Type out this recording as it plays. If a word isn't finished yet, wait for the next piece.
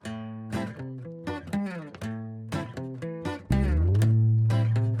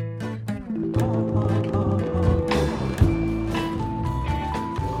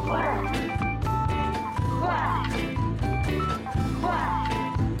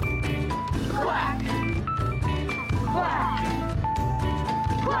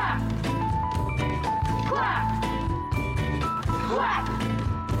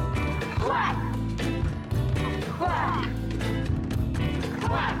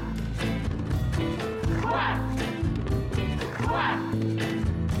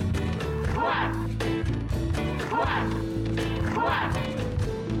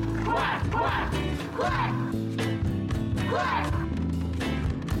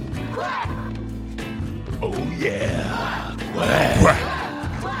Oh, yeah. Quack.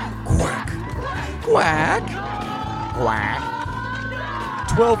 Quack. Quack. Quack.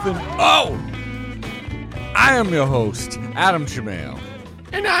 12 and... Oh! I am your host, Adam Shamail.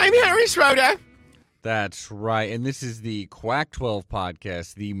 And I'm Harry Schroeder. That's right. And this is the Quack 12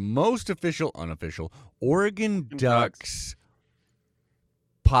 podcast, the most official, unofficial Oregon Ducks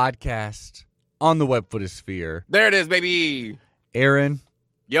podcast on the web footosphere. There it is, baby. Aaron,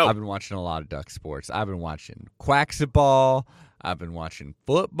 Yo. I've been watching a lot of Duck sports. I've been watching Quacksball. I've been watching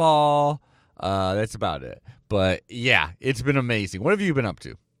football. That's about it. But yeah, it's been amazing. What have you been up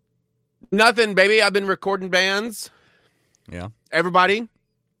to? Nothing, baby. I've been recording bands. Yeah. Everybody.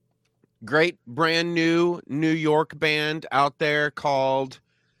 Great brand new New York band out there called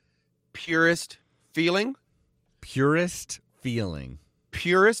Purest Feeling. Purest Feeling.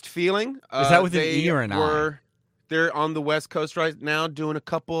 Purest Feeling. Is that with an E or an I? They're on the West Coast right now doing a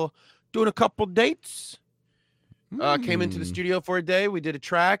couple dates. Came into the studio for a day. We did a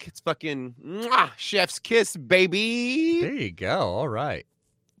track. It's fucking chef's kiss, baby. There you go. All right.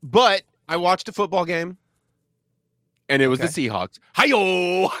 But I watched a football game, and it was the Seahawks.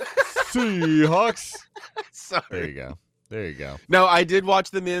 Hi-yo! Seahawks. Sorry. There you go. There you go. No, I did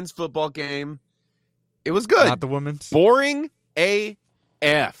watch the men's football game. It was good. Not the women's? Boring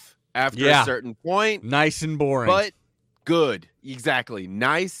AF after a certain point. Nice and boring. But good. Exactly.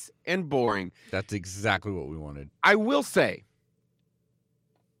 Nice and boring. That's exactly what we wanted. I will say,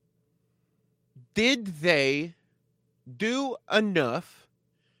 did they do enough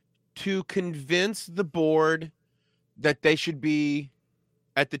to convince the board that they should be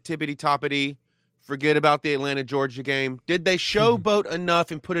at the tippity-toppity, forget about the Atlanta-Georgia game? Did they showboat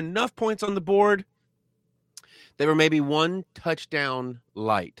enough and put enough points on the board? They were maybe one touchdown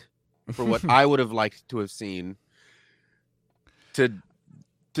light for what I would have liked to have seen to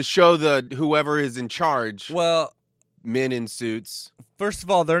show the whoever is in charge. Well, men in suits. First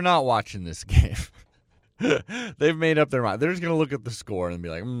of all, they're not watching this game. They've made up their mind. They're just going to look at the score and be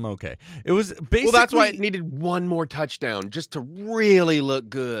like, okay. It was basically... Well, that's why it needed one more touchdown just to really look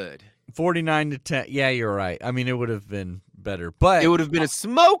good. 49-10. Yeah, you're right. I mean, it would have been better, but... It would have been a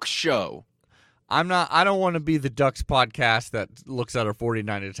smoke show. I don't want to be the Ducks podcast that looks at a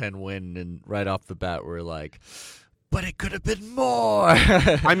 49-10 win and right off the bat we're like, but it could have been more.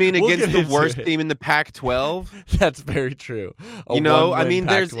 I mean, against the worst team in the Pac-12. That's very true.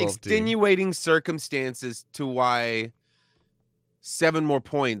 There's extenuating circumstances to why 7 more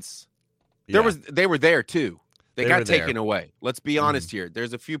points. Yeah. They were there too. They got taken there. Away. Let's be honest here.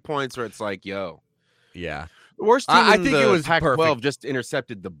 There's a few points where it's like, yo. Yeah. The worst team I in think the it was Pac-12 perfect. just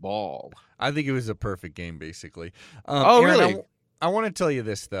intercepted the ball. I think it was a perfect game, basically. Oh, Aaron, really? I want to tell you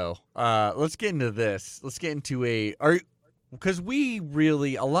this, though. Let's get into this. Let's get into because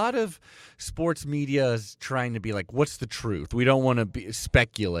a lot of sports media is trying to be like, what's the truth? We don't want to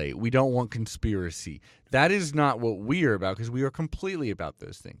speculate. We don't want conspiracy. That is not what we are about, because we are completely about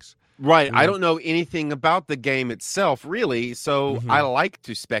those things. Right. I don't know anything about the game itself, really, so I like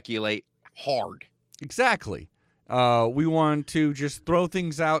to speculate hard. Exactly. We want to just throw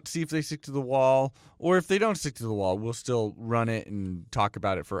things out, see if they stick to the wall, or if they don't stick to the wall, we'll still run it and talk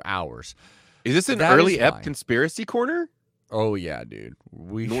about it for hours. Is this an early ep conspiracy corner? Oh, yeah, dude.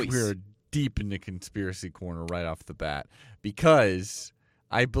 We're deep in the conspiracy corner right off the bat, because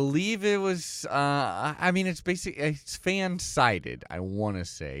I believe it was, it's fan-sided, I want to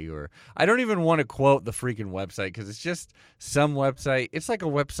say, or I don't even want to quote the freaking website, because it's just some website. It's like a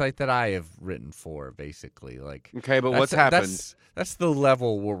website that I have written for, basically. Like, okay, but what's happened? That's the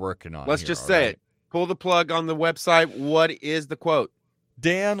level we're working on. Let's just say it. Pull the plug on the website. What is the quote?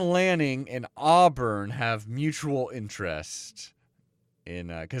 Dan Lanning and Auburn have mutual interest in,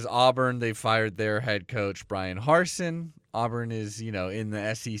 because Auburn, they fired their head coach, Brian Harsin. Auburn is, in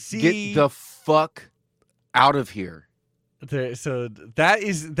the SEC. Get the fuck out of here. So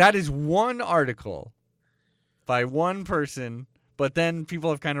that is one article by one person, but then people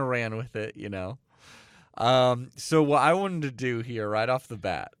have kind of ran with it, So what I wanted to do here right off the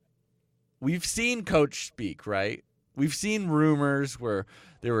bat, we've seen Coach speak, right? We've seen rumors where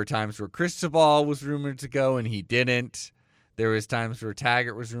there were times where Cristobal was rumored to go and he didn't. There was times where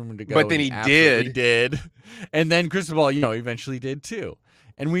Taggart was rumored to go, but then he did. And then Cristobal, eventually did too.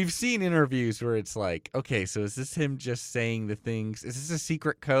 And we've seen interviews where it's like, okay, so is this him just saying the things? Is this a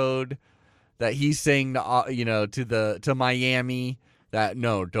secret code that he's saying to Miami that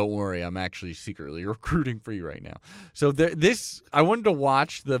no, don't worry, I'm actually secretly recruiting for you right now. So I wanted to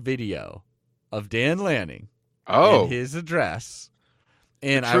watch the video of Dan Lanning and his address.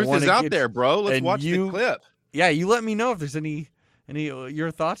 And the truth is out there, bro. Let's watch the clip. Yeah, you let me know if there's any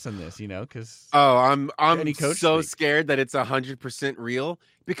Your thoughts on this? Because Oh, I'm Any coach so speak. scared that it's 100% real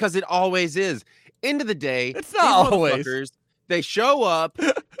because it always is. End of the day, It's not always. motherfuckers, they show up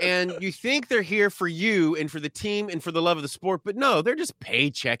and you think they're here for you and for the team and for the love of the sport, but no, they're just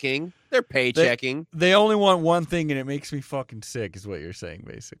paychecking. They're paychecking. They only want one thing, and it makes me fucking sick. Is what you're saying,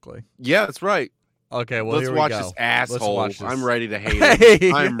 basically. Yeah, that's right. Okay, well Let's here we watch go. this asshole. watch this. I'm ready to hate him.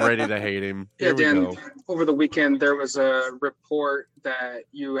 Hey. I'm ready to hate him. Yeah, Here we Dan, go. over the weekend, there was a report that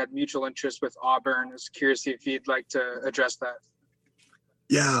you had mutual interest with Auburn. I was curious if you'd like to address that.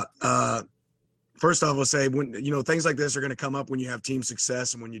 Yeah. First off, I'll say when things like this are going to come up when you have team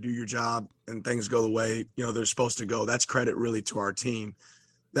success and when you do your job and things go the way they're supposed to go. That's credit really to our team.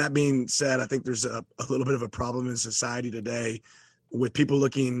 That being said, I think there's a little bit of a problem in society today with people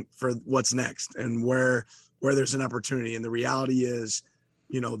looking for what's next and where there's an opportunity. And the reality is,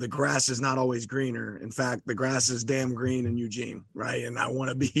 the grass is not always greener. In fact, the grass is damn green in Eugene, right? And I want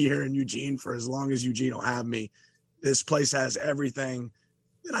to be here in Eugene for as long as Eugene will have me. This place has everything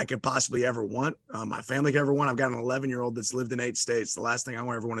that I could possibly ever want. My family could ever want. I've got an 11-year-old that's lived in 8 states. The last thing I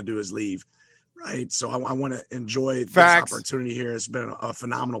ever want to do is leave, right? So I want to enjoy Facts. this opportunity here. It's been a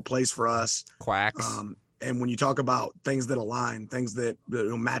phenomenal place for us. Quacks. And when you talk about things that align, things that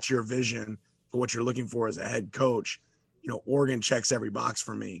match your vision for what you're looking for as a head coach, Oregon checks every box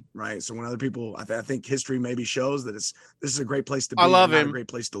for me, right? So when other people, I think history maybe shows that this is a great place to be. I love not him. A great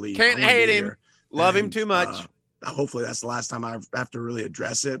place to leave. Can't I wanna hate be him. here. Love him And, too much. Hopefully that's the last time I have to really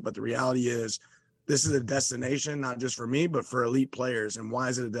address it. But the reality is this is a destination, not just for me, but for elite players. And why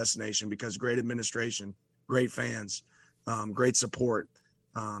is it a destination? Because great administration, great fans, great support.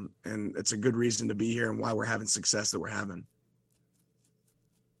 And it's a good reason to be here and why we're having success that we're having.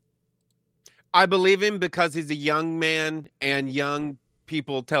 I believe him because he's a young man and young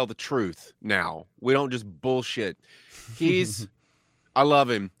people tell the truth now. We don't just bullshit. I love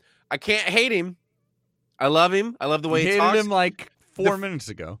him. I can't hate him. I love him. I love the way You he hated talks. him like 4 minutes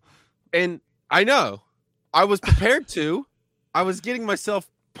ago. And I know. I was prepared to. I was getting myself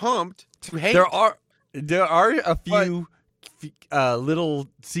pumped to hate. There are a few little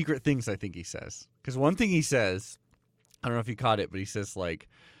secret things I think he says. Because one thing he says, I don't know if you caught it, but he says like,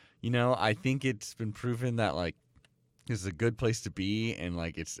 I think it's been proven that like this is a good place to be, and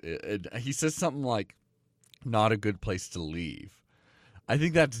like he says something like, not a good place to leave. I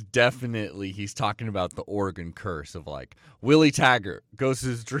think that's definitely he's talking about the Oregon curse of like Willie Taggart goes to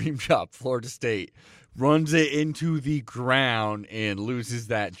his dream job, Florida State, runs it into the ground and loses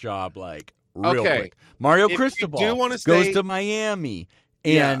that job like real quick. Mario Cristobal goes to Miami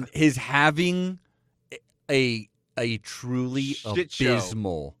and is having a truly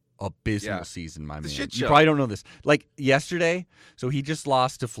abysmal season, my man. You probably don't know this. Like yesterday, so he just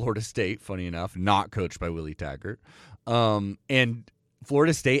lost to Florida State, funny enough, not coached by Willie Taggart. And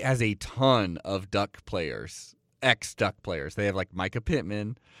Florida State has a ton of Duck players, ex-Duck players. They have like Micah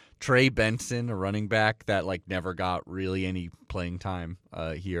Pittman, Trey Benson, a running back that like never got really any playing time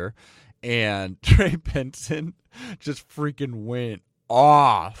here. And Trey Benson just freaking went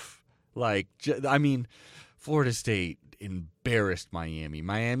off. Like, Florida State embarrassed Miami.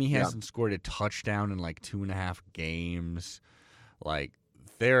 Miami hasn't scored a touchdown in like 2.5 games. Like,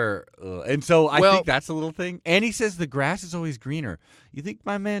 and so I think that's a little thing. And he says the grass is always greener. You think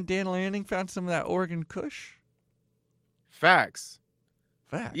my man Dan Lanning found some of that Oregon Kush? Facts.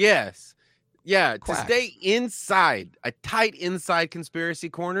 Yes. Yeah. Quacks. To stay inside a tight inside conspiracy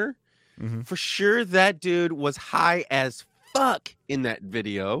corner, for sure that dude was high as fuck in that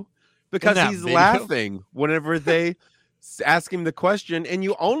video because he's laughing whenever they ask him the question, and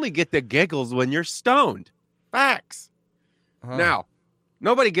you only get the giggles when you're stoned. Facts. Now,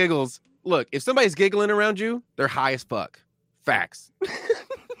 nobody giggles. Look, if somebody's giggling around you, they're high as fuck. Facts.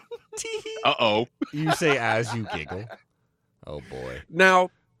 Uh-oh. You say as you giggle. Oh, boy. Now,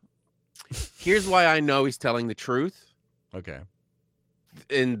 here's why I know he's telling the truth. Okay.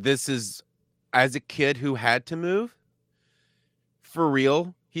 And this is, as a kid who had to move, for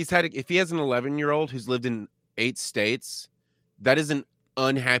real, if he has an 11-year-old who's lived in 8 states, that is an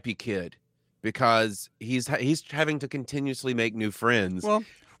unhappy kid. Because he's having to continuously make new friends. Well,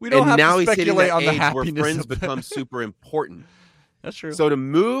 we don't have to speculate on the happiness where friends become super important. That's true. So to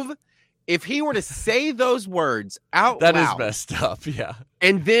move, if he were to say those words out loud, that is messed up, yeah.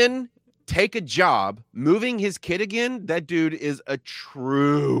 And then take a job, moving his kid again, that dude is a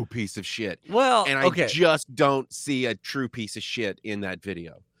true piece of shit. Well, and I just don't see a true piece of shit in that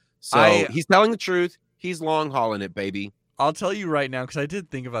video. So he's telling the truth. He's long hauling it, baby. I'll tell you right now, because I did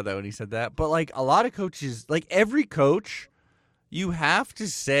think about that when he said that, but like a lot of coaches, like every coach, you have to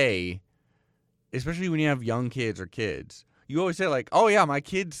say, especially when you have young kids or kids, you always say like, "Oh yeah, my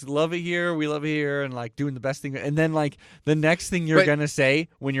kids love it here. We love it here," and like doing the best thing. And then like the next thing you're gonna say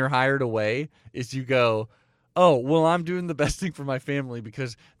when you're hired away is you go, "Oh well, I'm doing the best thing for my family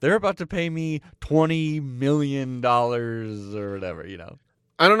because they're about to pay me $20 million or whatever." You know.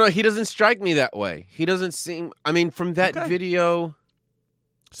 I don't know. He doesn't strike me that way. He doesn't seem. I mean, from that video.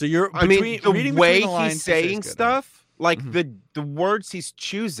 So you're. I mean, the reading way between the lines, he's saying stuff, like the words he's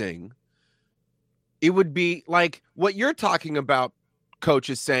choosing. It would be like what you're talking about, Coach,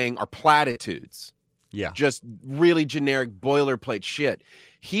 is saying are platitudes. Yeah. Just really generic boilerplate shit.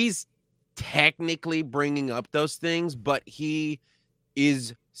 He's technically bringing up those things, but he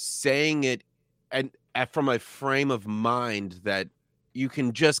is saying it and from a frame of mind that you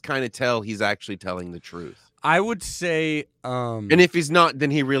can just kind of tell he's actually telling the truth. I would say and if he's not,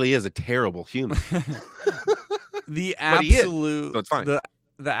 then he really is a terrible human. The absolute so it's fine.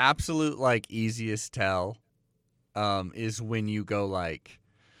 The absolute like easiest tell is when you go like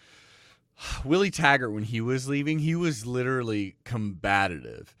Willie Taggart when he was leaving, he was literally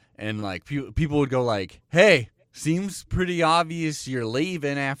combative, and like people would go like, "Hey, seems pretty obvious you're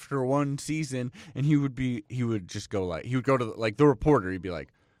leaving after one season," and he would just go like, he would go to like the reporter, he'd be like,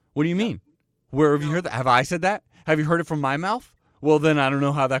 "What do you mean? Where have you heard that? Have I said that? Have you heard it from my mouth? Well, then I don't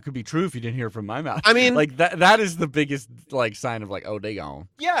know how that could be true if you didn't hear it from my mouth." I mean, like that is the biggest like sign of like, oh, they gone.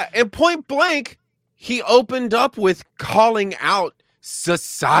 Yeah, and point blank, he opened up with calling out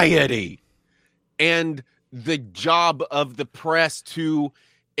society and the job of the press to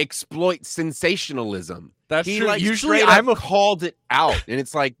exploit sensationalism. That's he true. like Usually called it out, and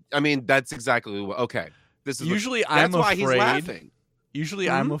it's like, I mean, that's exactly what. Okay, this is usually that's why he's laughing. Usually,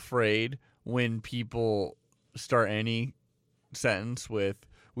 I'm afraid when people start any sentence with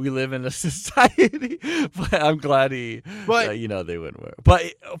 "we live in a society," but I'm glad he. But you know, they wouldn't wear.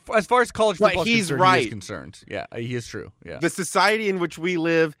 But as far as college football is concerned, right. He is concerned. Yeah, he is true. Yeah, the society in which we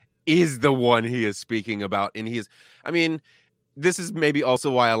live is the one he is speaking about, and he is. I mean, this is maybe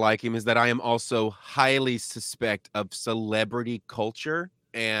also why I like him, is that I am also highly suspect of celebrity culture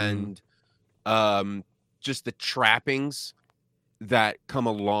and just the trappings that come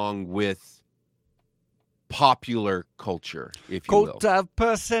along with popular culture, if you will. Cult of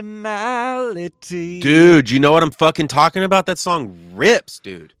personality. Dude, you know what I'm fucking talking about? That song rips,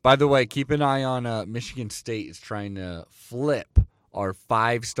 dude. By the way, keep an eye on Michigan State is trying to flip our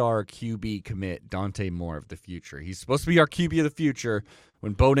 5-star QB commit, Dante Moore of the future. He's supposed to be our QB of the future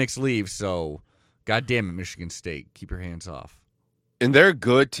when Bo Nix leaves, so goddamn it, Michigan State, keep your hands off. And they're a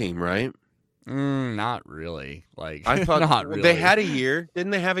good team, right? Not really. Like, I thought not really. They had a year. Didn't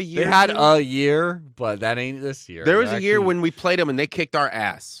they have a year? They had a year, but that ain't this year. There was a year when we played them and they kicked our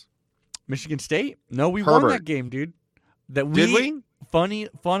ass. Michigan State? No, we won that game, dude. Did we?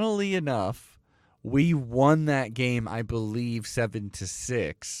 Funnily enough, we won that game, I believe,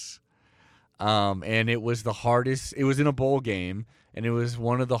 7-6. And it was the hardest. It was in a bowl game, and it was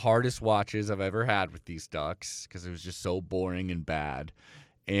one of the hardest watches I've ever had with these Ducks because it was just so boring and bad.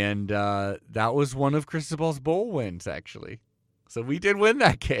 And that was one of Cristobal's bowl wins, actually. So we did win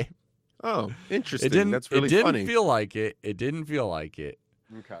that game. Oh, interesting. That's really funny. It didn't feel like it. It didn't feel like it.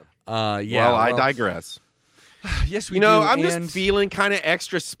 Okay. Yeah. Well, I digress. Yes, we do. I'm and... just feeling kind of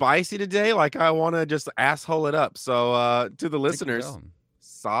extra spicy today. Like I want to just asshole it up. So to the listeners,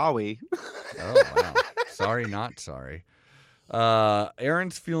 sorry. Oh, wow. Sorry, not sorry.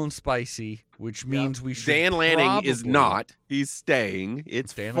 Aaron's feeling spicy, which means we should. Dan Lanning is not. He's staying.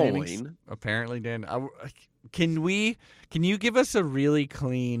 It's Dan fine. Apparently, Dan. Can you give us a really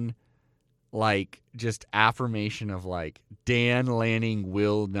clean, like, just affirmation of like Dan Lanning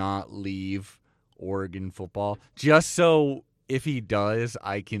will not leave Oregon football, just so if he does,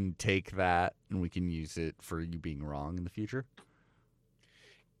 I can take that and we can use it for you being wrong in the future?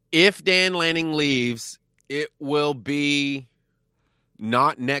 If Dan Lanning leaves, it will be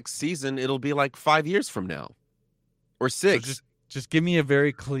not next season. It'll be like 5 years from now or 6. So just give me a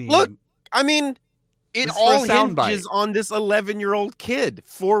very clean. Look, I mean, it all hinges on this 11-year-old kid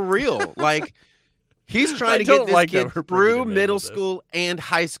for real. Like he's trying to get this kid through middle school and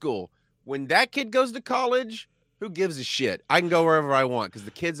high school. When that kid goes to college, who gives a shit? I can go wherever I want because the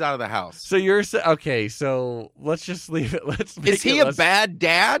kid's out of the house. So you're okay. So let's just leave it. Is he a bad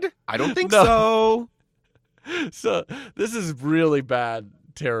dad? I don't think so. So this is really bad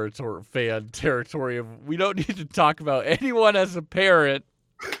fan territory. We don't need to talk about anyone as a parent.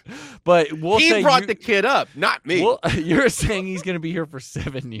 But he brought the kid up, not me. Well, you're saying he's going to be here for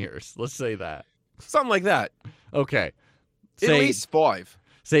 7 years. Let's say that. Something like that. Okay. At least 5.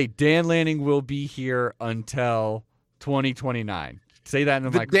 Say Dan Lanning will be here until 2029. Say that in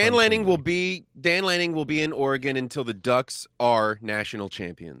the microphone. Dan Lanning will be in Oregon until the Ducks are national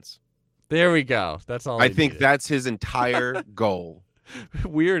champions. There we go. That's all I think that's his entire goal.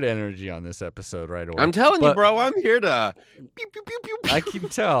 Weird energy on this episode right away. I'm telling you, bro. I'm here to. Pew, pew, pew, pew, pew. I can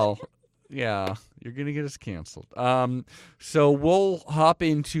tell. Yeah, you're gonna get us canceled. So we'll hop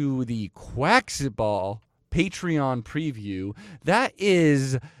into the Quaxiball Patreon preview. That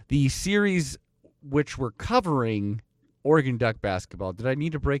is the series which we're covering Oregon Duck basketball. Did I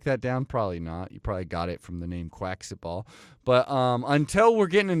need to break that down? Probably not. You probably got it from the name Quaxiball. But until we're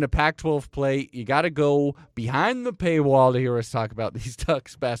getting into Pac-12 play, you got to go behind the paywall to hear us talk about these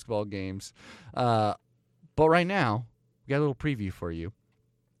Ducks basketball games. But right now, we got a little preview for you.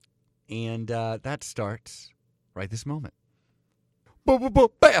 And that starts right this moment.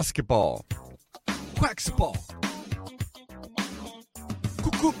 Basketball. Quaxiball.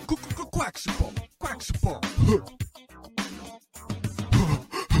 Quaxiball. Quaxiball.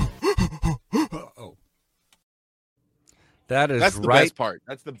 Uh-oh. That's the best part.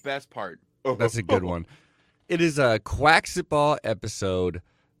 That's the best part. That's a good one. It is a Quaxiball episode.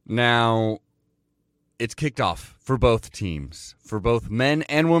 Now, it's kicked off for both teams. For both men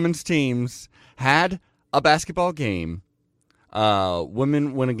and women's teams, had a basketball game.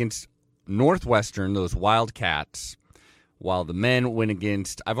 Women went against Northwestern, those Wildcats, while the men went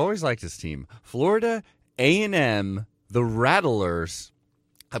against, I've always liked this team, Florida A&M, the Rattlers.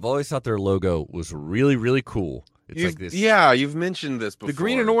 I've always thought their logo was really, really cool. It's like this. Yeah, you've mentioned this before. The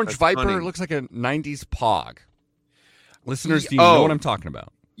green and orange That's Viper funny. looks like a 90s Pog. Listeners, do you know what I'm talking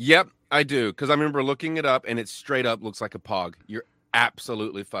about? Yep, I do, because I remember looking it up, and it straight up looks like a Pog. You're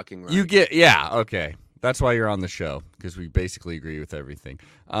absolutely fucking right. Yeah, okay. That's why you're on the show, because we basically agree with everything.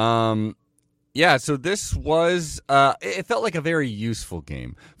 Yeah, so this was, it felt like a very useful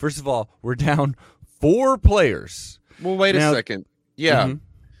game. First of all, we're down 4 players. Well, wait a second. Yeah. Mhm.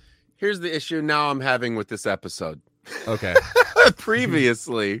 Here's the issue now I'm having with this episode. Okay.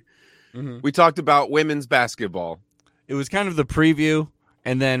 Previously, Mhm. we talked about women's basketball. It was kind of the preview,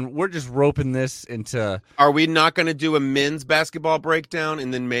 and then we're just roping this into... Are we not going to do a men's basketball breakdown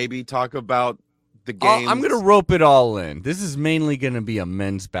and then maybe talk about the games? I'm going to rope it all in. This is mainly going to be a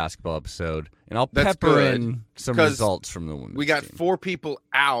men's basketball episode, and I'll That's pepper good, in some 'cause results from the women's We got team. 4 people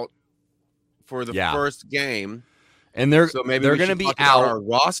out for the first game. And they're So maybe they're we going to should be talk about out. our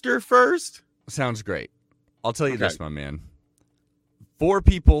roster first. Sounds great. I'll tell you Okay. this, my man. 4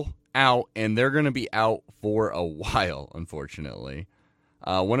 people out, and they're going to be out for a while, unfortunately.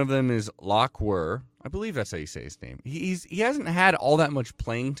 One of them is Lockwer. I believe that's how you say his name. He hasn't had all that much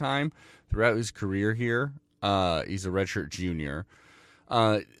playing time throughout his career here. He's a redshirt junior.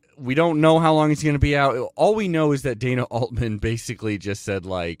 We don't know how long he's going to be out. All we know is that Dana Altman basically just said,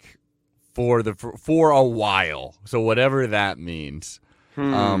 like, for a while. So whatever that means.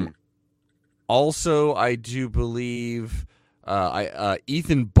 Also, I do believe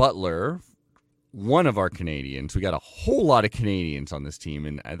Ethan Butler, one of our Canadians. We got a whole lot of Canadians on this team,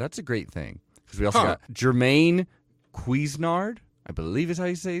 and that's a great thing. Because we also got Jermaine Cuisinart, I believe is how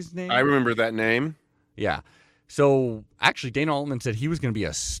you say his name. I remember that name. Yeah. So, actually, Dana Altman said he was going to be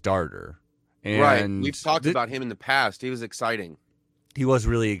a starter. And Right. We've talked about him in the past. He was exciting. He was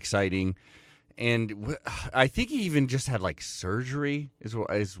really exciting. And I think he even just had, like, surgery is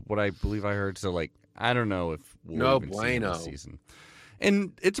what I believe I heard. So, like, I don't know if we'll No even see him this bueno. season.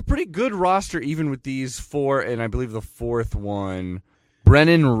 And it's a pretty good roster, even with these 4, and I believe the 4th one,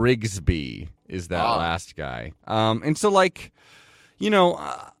 Brennan Rigsby is that last guy. And so, like, you know,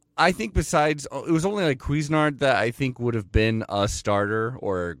 I think besides, it was only like Cuisinart that I think would have been a starter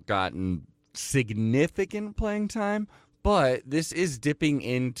or gotten significant playing time. But this is dipping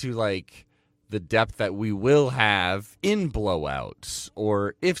into, like, the depth that we will have in blowouts,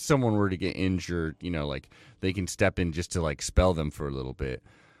 or if someone were to get injured, you know, like they can step in just to like spell them for a little bit.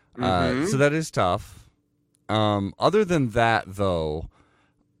 So that is tough. Other than that, though,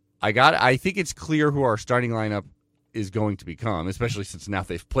 I think it's clear who our starting lineup is going to become, especially since now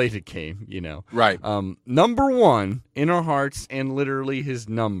they've played a game, you know. Right. Number 1 in our hearts, and literally his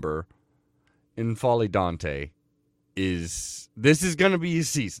number, N'Faly Dante, this is going to be his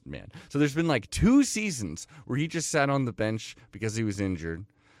season, man. So there's been like 2 seasons where he just sat on the bench because he was injured.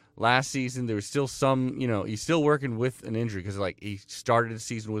 Last season, there was still some, you know, he's still working with an injury because, like, he started the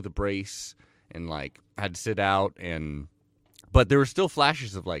season with a brace and, like, had to sit out. But there were still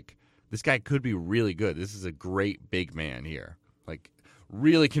flashes of, like, this guy could be really good. This is a great big man here. Like,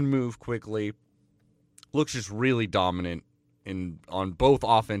 really can move quickly. Looks just really dominant on both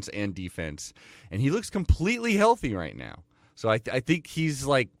offense and defense. And he looks completely healthy right now. So I think he's,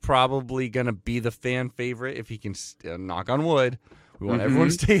 like, probably going to be the fan favorite if he can, knock on wood, We want everyone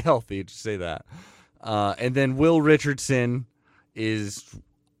to stay healthy. Just say that. And then Will Richardson is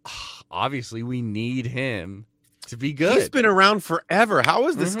obviously we need him to be good. He's been around forever. How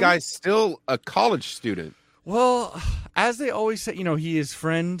is this guy still a college student? Well, as they always say, he is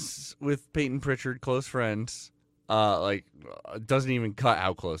friends with Peyton Pritchard, close friends. Doesn't even cut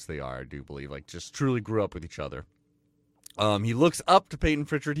how close they are, I do believe. Like, just truly grew up with each other. He looks up to Peyton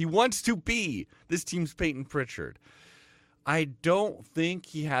Pritchard. He wants to be this team's Peyton Pritchard. I don't think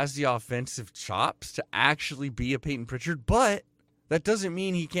he has the offensive chops to actually be a Peyton Pritchard, but that doesn't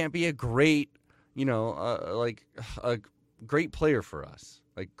mean he can't be a great, a great player for us.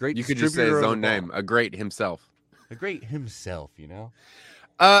 Like, great. You could just say his own name, a great himself. A great himself,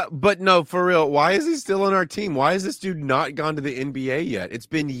 But no, for real, why is he still on our team? Why has this dude not gone to the NBA yet? It's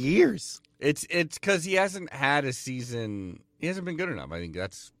been years. It's because he hasn't had a season. He hasn't been good enough. I think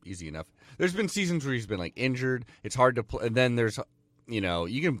that's easy enough. There's been seasons where he's been like injured. It's hard to play. And then there's, you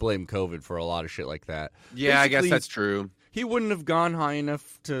can blame COVID for a lot of shit like that. Yeah, basically, I guess that's true. He wouldn't have gone high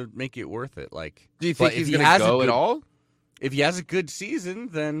enough to make it worth it. Like, do you think he's going to go at all? If he has a good season,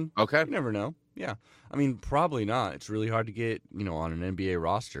 then okay, you never know. Yeah, I mean, probably not. It's really hard to get on an NBA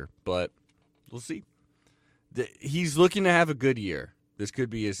roster, but we'll see. He's looking to have a good year. This could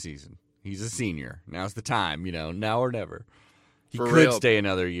be his season. He's a senior. Now's the time. Now or never. He could stay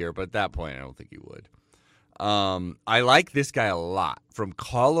another year, but at that point, I don't think he would. I like this guy a lot. From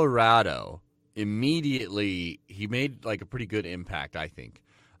Colorado, immediately, he made like a pretty good impact, I think.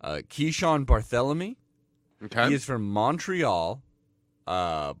 Keyshawn Bartholomew. Okay. He is from Montreal,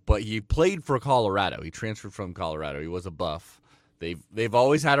 but he played for Colorado. He transferred from Colorado. He was a Buff. They've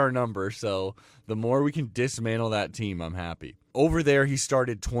always had our number, so the more we can dismantle that team, I'm happy. Over there, he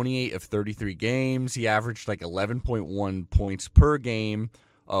started 28 of 33 games. He averaged like 11.1 points per game.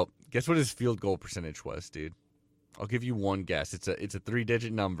 Oh, guess what his field goal percentage was, dude? I'll give you one guess. It's a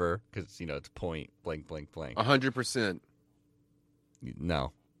 3-digit number because it's point blank blank blank. 100%.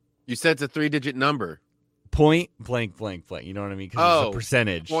 No. You said it's a 3-digit number. Point blank blank blank. You know what I mean? Because it's a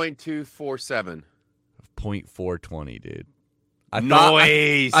percentage. 0.247. 0.420, dude.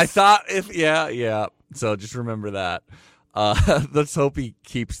 Nice. I thought yeah. So just remember that. Let's hope he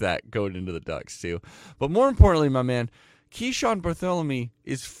keeps that going into the Ducks too. But more importantly, my man, Keyshawn Bartholomew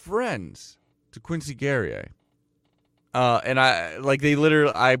is friends to Quincy Guerrier. And I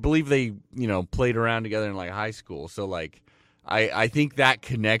believe they, played around together in like high school. So like, I think that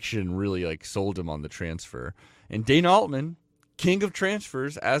connection really like sold him on the transfer. And Dana Altman, king of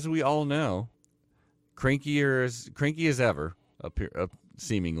transfers, as we all know, cranky as ever,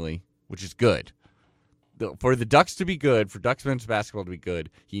 seemingly, which is good. For the Ducks to be good, for Ducks men's basketball to be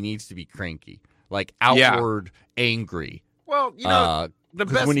good, he needs to be cranky, like outward angry. Well, the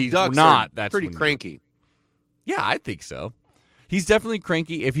best when he's Ducks not, are that's pretty cranky. Yeah, I think so. He's definitely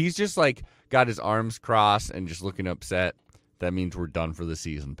cranky. If he's just like got his arms crossed and just looking upset, that means we're done for the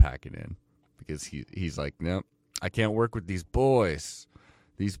season. Packing in because he's like, nope, I can't work with these boys.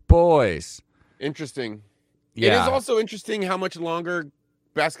 These boys. Interesting. Yeah. It is also interesting how much longer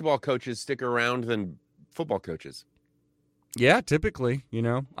basketball coaches stick around than football coaches. Yeah, typically,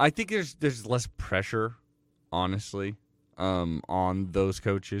 I think there's less pressure, honestly, on those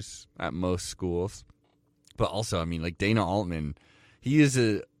coaches at most schools. But also, I mean, like Dana Altman, he is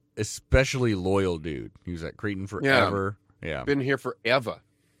a especially loyal dude. He was at Creighton forever. Yeah. Been here forever.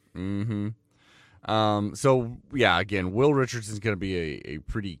 Mm-hmm. So yeah, again, Will Richardson's going to be a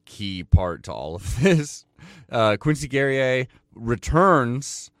pretty key part to all of this. Quincy Guerrier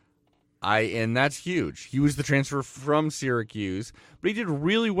returns, and that's huge. He was the transfer from Syracuse, but he did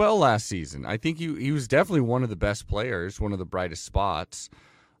really well last season. I think he was definitely one of the best players, one of the brightest spots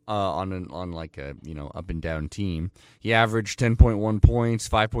on like a up and down team. He averaged 10.1 points,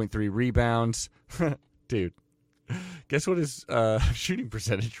 5.3 rebounds. Dude, guess what his shooting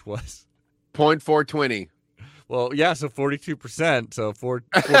percentage was? 0.420. Well, yeah, so 42%, so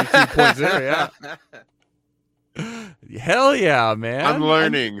 42.0, yeah. Hell yeah, man. I'm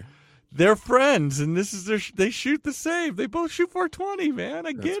learning. They're friends, and this is they shoot the same. They both shoot 420, man.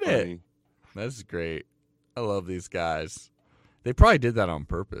 I get it. That's great. I love these guys. They probably did that on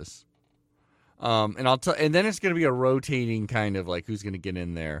purpose. And then it's going to be a rotating kind of like who's going to get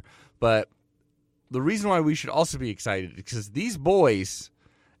in there. But the reason why we should also be excited is because these boys,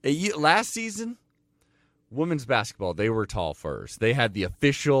 last season, women's basketball, they were tall first. They had the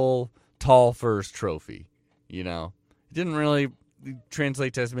official tall first trophy. It didn't really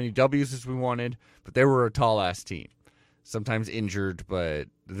translate to as many W's as we wanted, but they were a tall ass team. Sometimes injured, but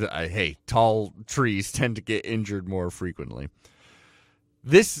hey, tall trees tend to get injured more frequently.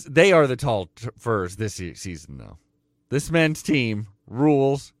 They are the tall firs this season, though. this men's team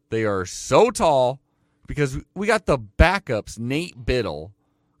rules. They are so tall because we got the backups, Nate Biddle,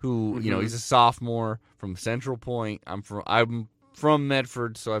 who, he's a sophomore from Central Point. I'm from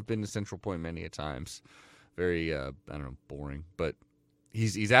Medford, so I've been to Central Point many a times. Very, boring, but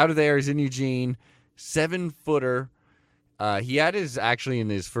he's out of there. He's in Eugene, 7-footer. He had in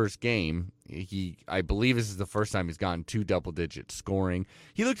his first game. I believe this is the first time he's gotten 2 double-digit scoring.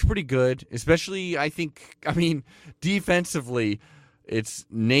 He looks pretty good, especially defensively. It's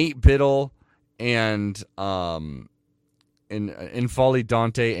Nate Biddle and Folly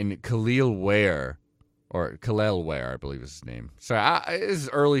Dante and Khalil Ware, or Khalil Ware, I believe is his name. So it's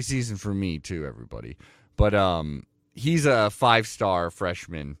early season for me too, everybody. But he's a 5-star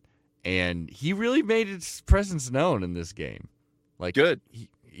freshman, and he really made his presence known in this game. Good.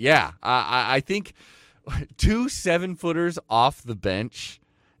 I think 2 7-footers off the bench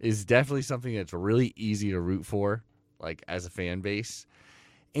is definitely something that's really easy to root for, as a fan base.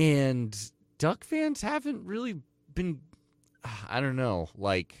 And Duck fans haven't really been,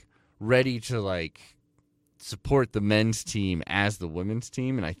 ready to support the men's team as the women's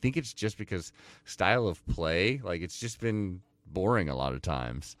team. And I think it's just because style of play, it's just been boring a lot of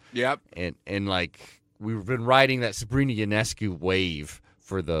times. Yep. And we've been riding that Sabrina Ionescu wave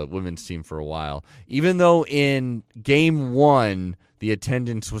for the women's team for a while. Even though in game 1, the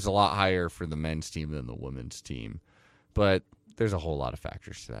attendance was a lot higher for the men's team than the women's team. But there's a whole lot of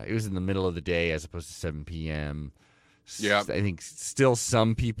factors to that. It was in the middle of the day as opposed to 7 p.m. Yeah. I think still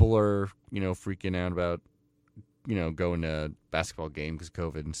some people are, freaking out about, going to basketball game because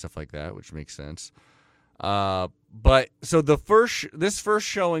COVID and stuff like that, which makes sense. But so this first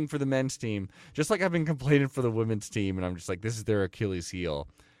showing for the men's team, just like I've been complaining for the women's team, and I'm just like, this is their Achilles heel.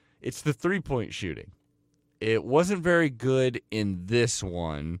 It's the 3-point shooting. It wasn't very good in this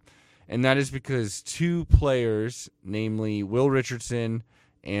one, and that is because 2 players, namely Will Richardson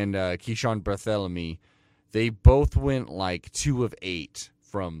and Keyshawn Bartholomew, they both went 2 of 8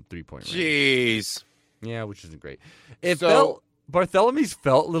 from 3-point range. Jeez. Yeah, which isn't great. Bartholomew's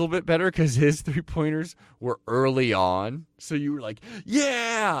felt a little bit better because his 3-pointers were early on. So you were like,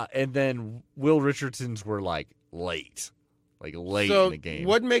 yeah! And then Will Richardson's were late. Late in the game.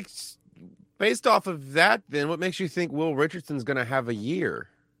 Based off of that, then, what makes you think Will Richardson's going to have a year?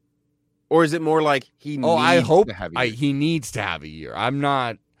 Or is it more like he needs to have a year? He needs to have a year. I'm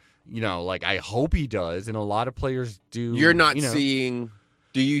not, I hope he does. And a lot of players do. You're not seeing,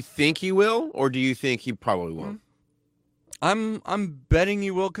 do you think he will? Or do you think he probably won't? I'm betting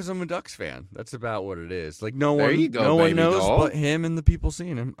he will because I'm a Ducks fan. That's about what it is. No there one, you go, no one knows doll. but him and the people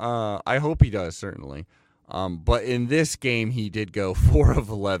seeing him. I hope he does, certainly. But in this game, he did go 4 of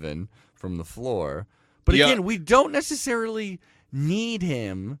 11 from the floor. But again, we don't necessarily need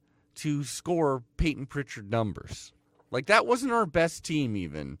him to score Peyton Pritchard numbers. That wasn't our best team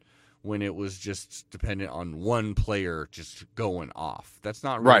even when it was just dependent on one player just going off. That's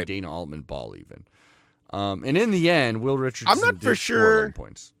not really Dana Altman ball even. And in the end, Will Richardson did score 11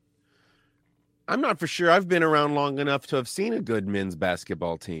 points. I'm not for sure I've been around long enough to have seen a good men's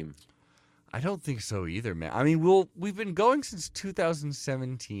basketball team. I don't think so either, man. I mean, we've been going since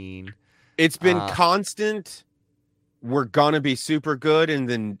 2017. It's been constant. We're going to be super good, and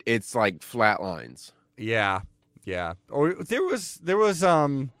then it's flat lines. Yeah. Or there was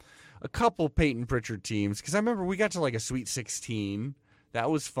a couple Peyton Pritchard teams, because I remember we got to a Sweet 16. That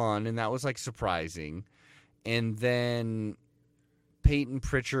was fun, and that was surprising. And then Peyton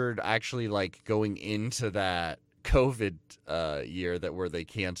Pritchard actually going into that COVID year where they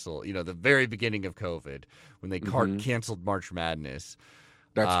canceled, the very beginning of COVID when they canceled March Madness.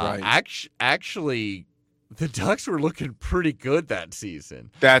 That's right. Actually, the Ducks were looking pretty good that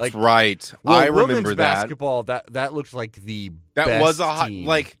season. That's right. I remember that. Basketball, that looked like the best was a hot team.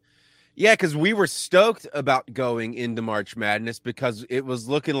 Yeah, because we were stoked about going into March Madness because it was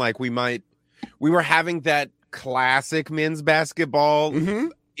looking like we were having that classic men's basketball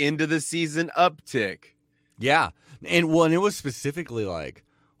into the season uptick. Yeah. And it was specifically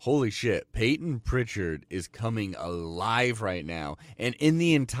holy shit, Peyton Pritchard is coming alive right now. And in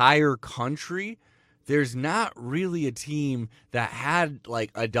the entire country, there's not really a team that had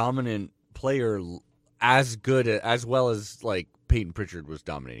a dominant player as good as well as Peyton Pritchard was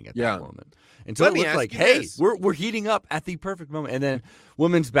dominating at that moment. And so it looked hey, we're heating up at the perfect moment. And then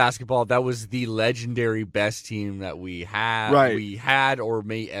women's basketball, that was the legendary best team that we had or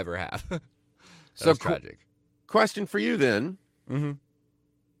may ever have. So tragic. Question for you then. Mm-hmm.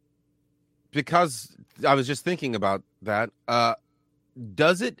 Because I was just thinking about that.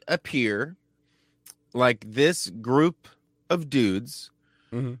 Does it appear like this group of dudes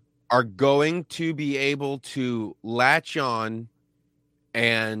are going to be able to latch on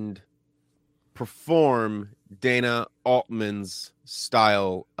and perform Dana Altman's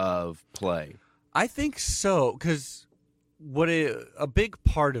style of play? I think so, because a big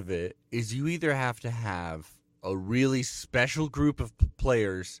part of it is you either have to have a really special group of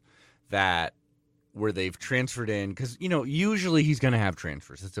players where they've transferred in, because usually he's going to have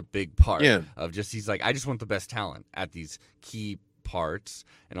transfers. It's a big part of he's like, I just want the best talent at these key parts,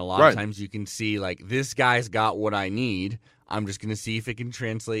 and a lot of times you can see like, this guy's got what I need. I'm just going to see if it can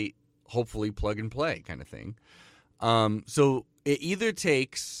translate, hopefully plug and play kind of thing. So it either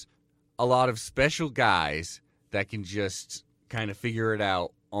takes a lot of special guys that can just kind of figure it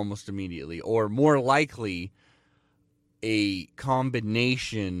out almost immediately, or more likely a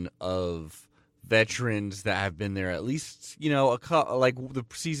combination of veterans that have been there at least, like the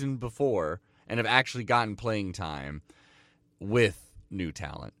season before and have actually gotten playing time with new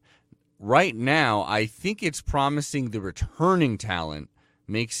talent. Right now, I think it's promising the returning talent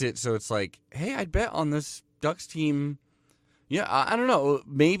makes it so it's like, hey, I'd bet on this Ducks team. Yeah, I don't know.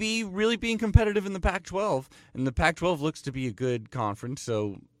 Maybe really being competitive in the Pac-12, and the Pac-12 looks to be a good conference,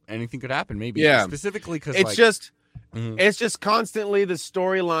 so anything could happen. Maybe specifically because it's just constantly the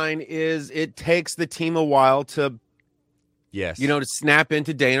storyline is it takes the team a while to, to snap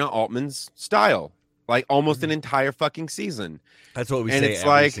into Dana Altman's style, like almost an entire fucking season. That's what we say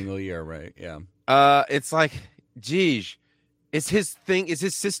every single year, right? Yeah. It's like, geez, is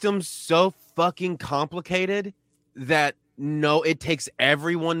his system so fucking complicated that it takes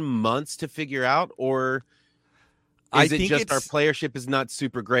everyone months to figure out, or is it just our playership is not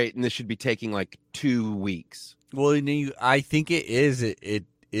super great and this should be taking like 2 weeks? Well, I think it is. It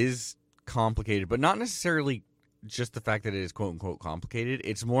is complicated, but not necessarily just the fact that it is quote unquote complicated.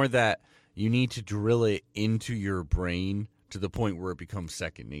 It's more that you need to drill it into your brain to the point where it becomes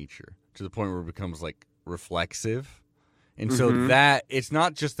second nature, to the point where it becomes like reflexive. And so that it's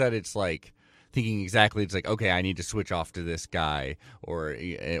not just that it's like thinking exactly. It's like, okay, I need to switch off to this guy, or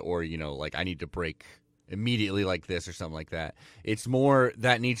like I need to break immediately like this or something like that. It's more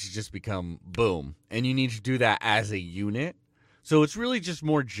that needs to just become boom, and you need to do that as a unit. So it's really just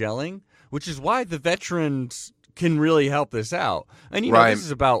more gelling, which is why the veterans can really help this out. And this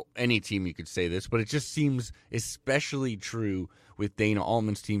is about any team, you could say this, but it just seems especially true with Dana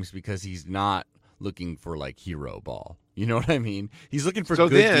Altman's teams because he's not looking for like hero ball. You know what I mean? He's looking for good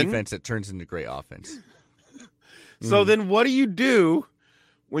defense that turns into great offense. So then what do you do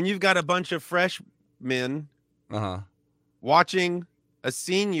when you've got a bunch of freshmen watching a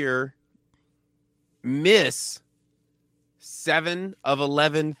senior miss 7 of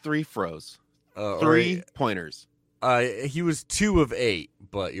 11 three throws, 3-pointers? He was 2 of 8,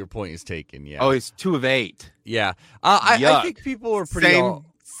 but your point is taken. Yeah. Oh, he's 2 of 8. Yeah. I think people are pretty. Same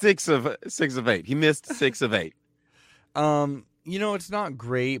 6 of 8. He missed 6 of 8. It's not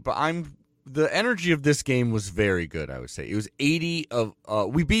great, but the energy of this game was very good, I would say. It was 80 of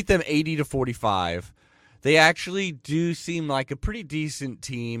we beat them 80-45. They actually do seem like a pretty decent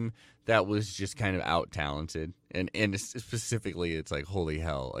team that was just kind of out talented. And specifically it's like, holy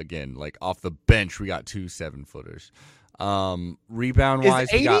hell, again, like off the bench we got 2 7-footers. Rebound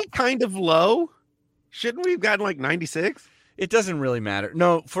wise, is 80 kind of low? Shouldn't we have gotten like 96? It doesn't really matter.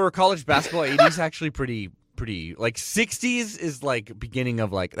 No, for college basketball, 80 is actually pretty like 60s is like beginning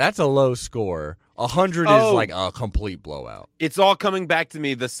of like that's a low score. 100 is like a complete blowout. It's all coming back to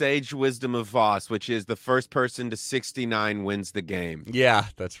me, the sage wisdom of Voss, which is the first person to 69 wins the game. Yeah,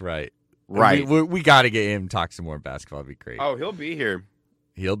 that's right. Right. We got to get him to talk some more basketball. It'd be great. Oh, he'll be here.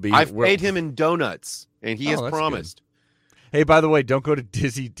 I've paid him in donuts, and he has promised. Good. Hey, by the way, don't go to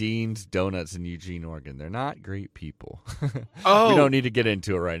Dizzy Dean's Donuts in Eugene, Oregon. They're not great people. We don't need to get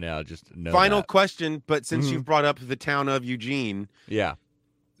into it right now. Just know Final question, but since you've brought up the town of Eugene,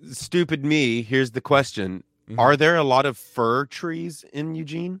 stupid me, here's the question. Are there a lot of fir trees in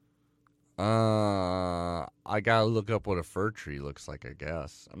Eugene? I gotta look up what a fir tree looks like, I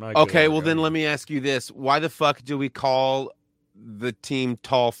guess. I'm not okay, well then let me ask you this. Why the fuck do we call the team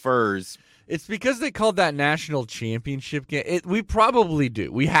Tall Firs? It's because they called that national championship game. We probably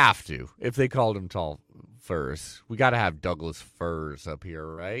do. We have to. If they called them Tall Firs. We got to have Douglas firs up here,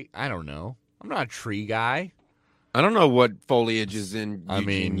 right? I don't know. I'm not a tree guy. I don't know what foliage is in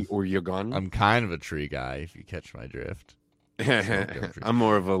Eugene or Yukon. I'm kind of a tree guy, if you catch my drift. I'm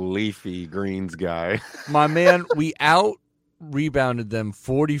more of a leafy greens guy. My man, we out-rebounded them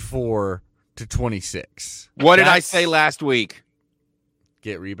 44-26. What did I say last week?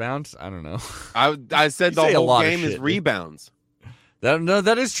 Get rebounds? I don't know. I said the whole game is rebounds.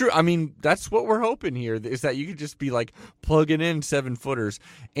 That is true. I mean, that's what we're hoping here, is that you could just be like plugging in 7-footers.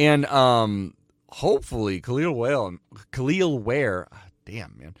 And hopefully Khalil Ware,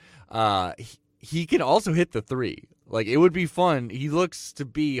 damn, man, he can also hit the three. Like, it would be fun. He looks to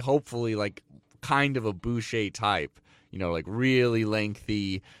be hopefully like kind of a Boucher type, like really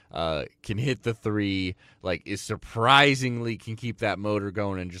lengthy, can hit the three, like is surprisingly can keep that motor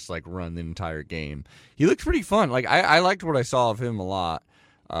going and just like run the entire game. He looks pretty fun. Like, I liked what I saw of him a lot.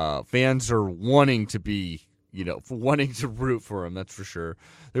 Fans are wanting to be, wanting to root for him. That's for sure.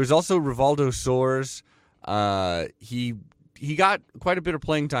 There's also Rivaldo Soares. He got quite a bit of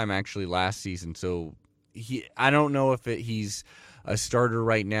playing time actually last season. So I don't know if he's a starter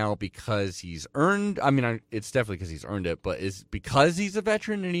right now because he's earned. I mean, it's definitely because he's earned it, but is because he's a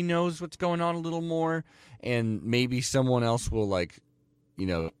veteran and he knows what's going on a little more, and maybe someone else will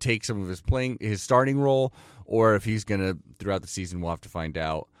take some of his starting role, or if he's gonna throughout the season, we'll have to find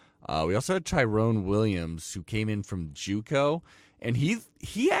out. We also had Tyrone Williams, who came in from JUCO, and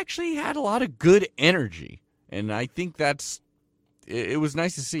he actually had a lot of good energy, and I think it was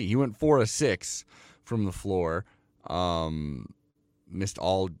nice to see. He went 4 of 6 from the floor. Missed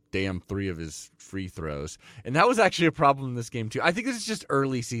all damn 3 of his free throws. And that was actually a problem in this game, too. I think this is just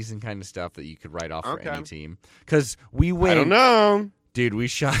early season kind of stuff that you could write off for any team. Because we win. I don't know. Dude, we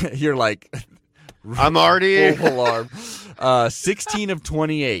shot. You're like. I'm already. Full alarm. 16 of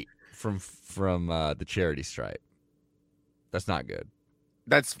 28 from the charity stripe. That's not good.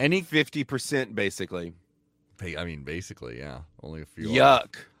 That's 50% basically. I mean, basically, yeah. Only a few.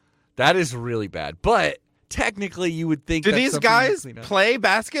 Yuck. That is really bad. But technically, you would think. Do these guys play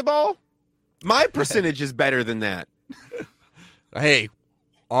basketball? My percentage is better than that. Hey,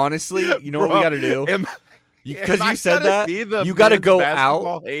 honestly, you know what we got to do? Because you said that, you got to go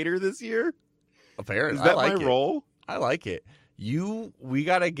out. Hater this year. Apparently, is that my role? I like it. We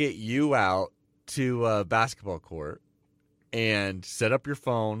got to get you out to a basketball court and set up your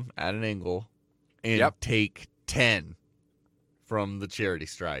phone at an angle and take 10 from the charity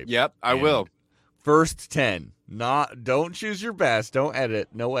stripe. Yep, I will. First 10. Don't choose your best. Don't edit.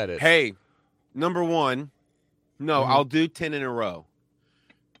 No edit. Hey, number one, no, I'll do 10 in a row.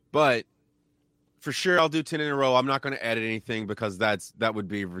 But for sure I'll do 10 in a row. I'm not going to edit anything because that would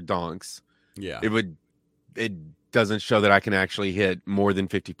be redonks. Yeah. It doesn't show that I can actually hit more than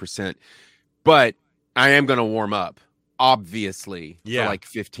 50%. But I am going to warm up, obviously, for like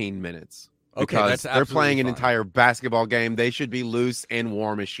 15 minutes. Because they're playing an entire basketball game. They should be loose and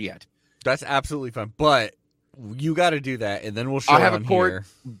warm as shit. That's absolutely fine. But you got to do that, and then we'll show I have on a court here.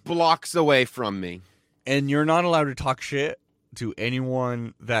 Blocks away from me. And you're not allowed to talk shit to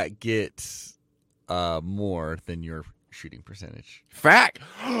anyone that gets more than your shooting percentage. Fact.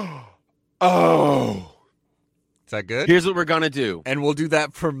 Oh. Is that good? Here's what we're going to do. And we'll do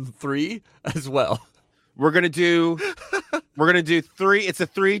that from 3 as well. We're going to do 3. It's a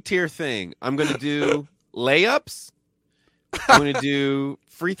 3-tier thing. I'm going to do layups. I'm going to do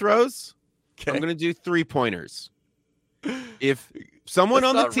free throws. Okay. I'm going to do 3-pointers. If someone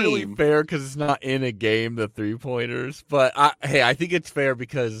on the team, really fair because it's not in a game, the 3-pointers. But I think it's fair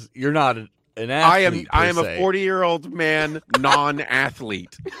because you're not an athlete. I am a 40-year-old man,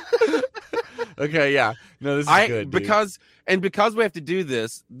 non-athlete. Okay, yeah. No, this is good. Because we have to do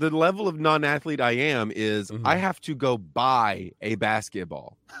this, the level of non-athlete I am is I have to go buy a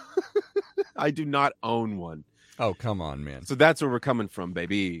basketball. I do not own one. Oh, come on, man. So that's where we're coming from,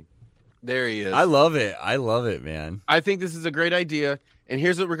 baby. There he is. I love it, man. I think this is a great idea. And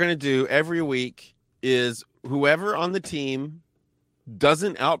here's what we're going to do every week is whoever on the team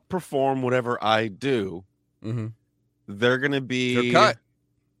doesn't outperform whatever I do, they're going to be... They're cut.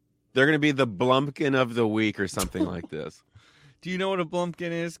 They're going to be the Blumpkin of the week or something like this. Do you know what a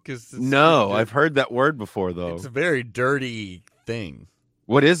Blumpkin is? No, I've heard that word before, though. It's a very dirty thing.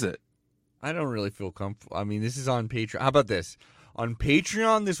 What is it? I don't really feel comfortable. I mean, this is on Patreon. How about this? On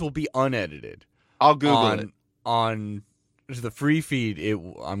Patreon, this will be unedited. I'll Google it. On the free feed,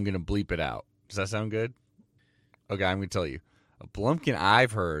 I'm going to bleep it out. Does that sound good? Okay, I'm going to tell you. A Blumpkin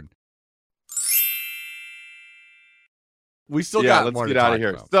I've heard. We still got more to talk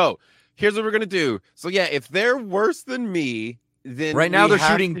about. So here's what we're going to do. So, yeah, if they're worse than me, then right now they're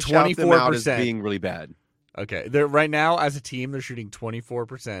shooting 24%. Being really bad. Okay. Right now, as a team, they're shooting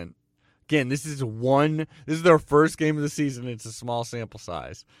 24%. Again, this is their first game of the season. It's a small sample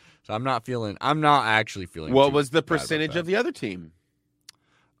size. So I'm not actually feeling. What was the percentage of the other team?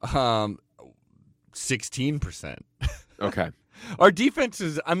 16%. Okay. Our defense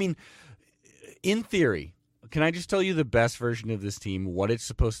is, I mean, in theory, can I just tell you the best version of this team, what it's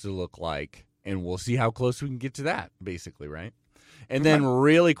supposed to look like, and we'll see how close we can get to that, basically, right? And then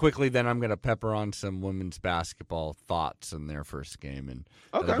really quickly, then I'm going to pepper on some women's basketball thoughts in their first game, and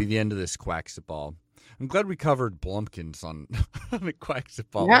that'll be the end of this Quaxitball. I'm glad we covered Blumpkins on the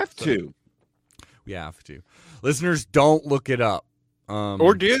Quaxitball. You have to. We have to. Listeners, don't look it up.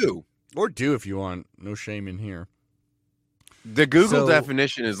 Or do if you want. No shame in here. The Google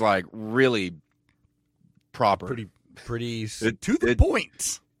definition is like really proper. Pretty to the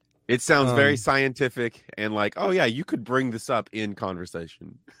point. It sounds very scientific and like, oh yeah, you could bring this up in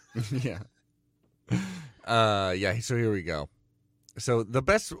conversation. Yeah. So here we go. So the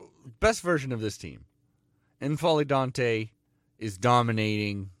best version of this team, N'Faly Dante is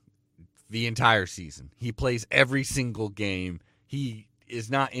dominating the entire season. He plays every single game. He is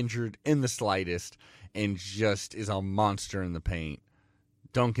not injured in the slightest and just is a monster in the paint.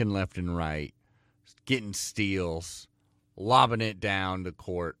 Dunking left and right, getting steals, lobbing it down the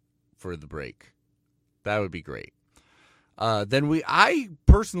court for the break. That would be great. I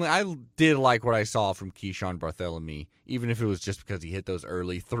did like what I saw from Keyshawn Bartholomew, even if it was just because he hit those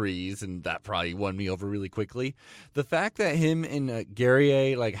early threes, and that probably won me over really quickly. The fact that him and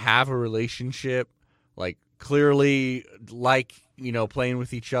Guerrier have a relationship, clearly playing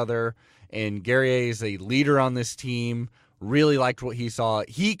with each other, and Guerrier is a leader on this team. Really liked what he saw.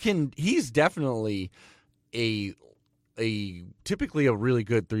 He's definitely typically a really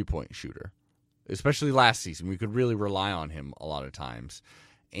good 3-point shooter. Especially last season, we could really rely on him a lot of times.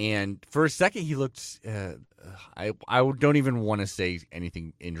 And for a second, he looked. I don't even want to say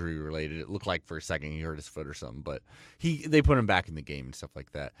anything injury related. It looked like for a second he hurt his foot or something, but they put him back in the game and stuff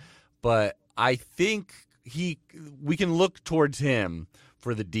like that. But I think we can look towards him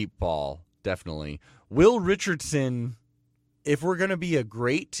for the deep ball, definitely. Will Richardson, if we're going to be a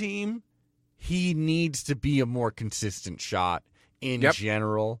great team, he needs to be a more consistent shot in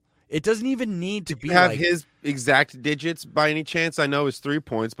general. It doesn't even need to be. Do you have his exact digits by any chance? I know it's 3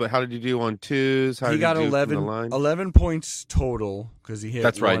 points, but how did you do on twos? He got 11 points total because he hit.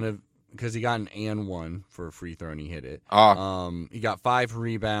 That's right. Because he got an and one for a free throw and he hit it. He got 5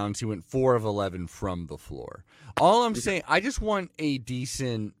 rebounds. He went 4 of 11 from the floor. All I'm saying, I just want a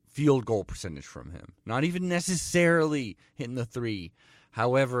decent field goal percentage from him. Not even necessarily hitting the 3.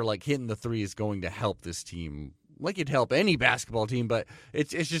 However, hitting the 3 is going to help this team. It'd help any basketball team, but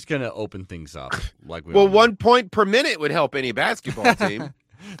it's just going to open things up. 1 point per minute would help any basketball team.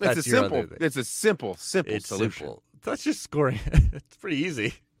 It's a simple solution. Simple. That's just scoring. It's pretty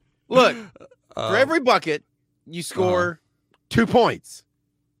easy. Look, for every bucket, you score 2 points.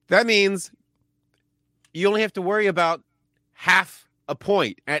 That means you only have to worry about half a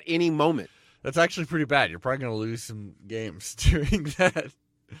point at any moment. That's actually pretty bad. You're probably going to lose some games doing that.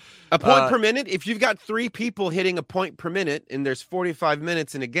 A point per minute? If you've got 3 people hitting a point per minute and there's 45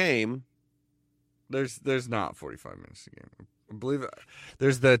 minutes in a game. There's not 45 minutes a game. I believe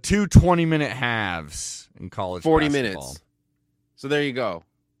there's the 2 20-minute halves in college 40 basketball. minutes. So there you go.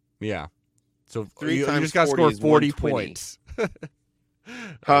 Yeah. So 3 you times just got to score 40 points. Huh?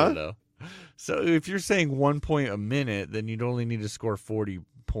 I don't know. So if you're saying 1 point a minute, then you'd only need to score 40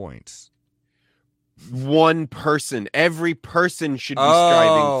 points. One person. Every person should be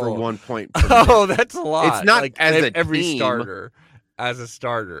striving for 1 point per minute. Oh, that's a lot. It's not as every team. starter. As a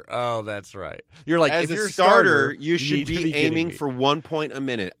starter. Oh, that's right. You're like, as if you're a starter, you need should to be aiming for 1 point a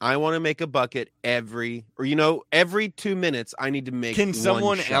minute. I want to make a bucket every 2 minutes. I need to make. Can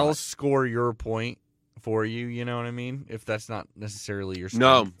someone shot. else score your point for you? You know what I mean? If that's not necessarily your strength.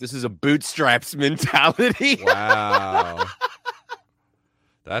 No, this is a bootstraps mentality. Wow.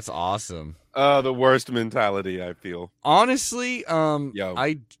 That's awesome. The worst mentality, I feel. Honestly, I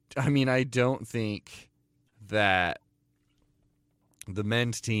mean, I don't think that the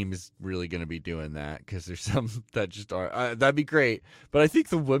men's team is really going to be doing that because there's some that just are. That'd be great. But I think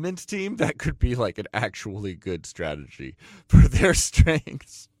the women's team, that could be an actually good strategy for their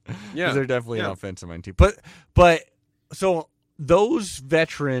strengths. Yeah. They're definitely an offensive mind team. But so those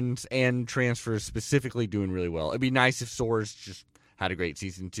veterans and transfers specifically doing really well. It'd be nice if Soares just had a great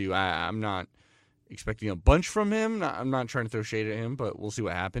season too. I'm not expecting a bunch from him. I'm not trying to throw shade at him, but we'll see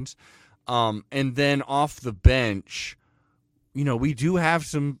what happens. And then off the bench, we do have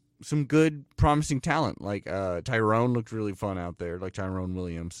some good, promising talent. Tyrone looked really fun out there, Tyrone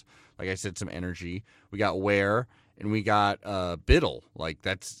Williams. Like I said, some energy. We got Ware, and we got Biddle.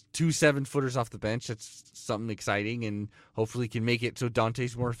 That's 2 7-footers off the bench. That's something exciting, and hopefully can make it so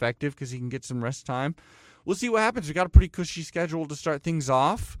Dante's more effective because he can get some rest time. We'll see what happens. We got a pretty cushy schedule to start things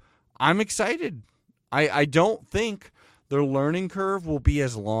off. I'm excited. I don't think their learning curve will be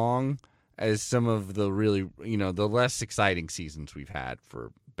as long as some of the really, the less exciting seasons we've had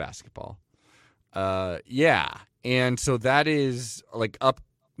for basketball. Yeah. And so that is like up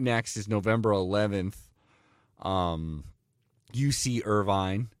next is November 11th. UC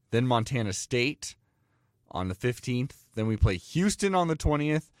Irvine, then Montana State on the 15th. Then we play Houston on the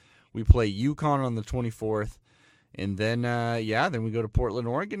 20th. We play UConn on the 24th. And then, then we go to Portland,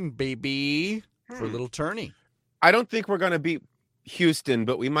 Oregon, baby, for a little tourney. I don't think we're going to beat Houston,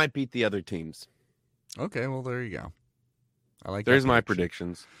 but we might beat the other teams. Okay, well, there you go. I like. There's that my prediction.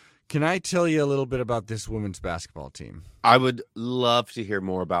 predictions. Can I tell you a little bit about this women's basketball team? I would love to hear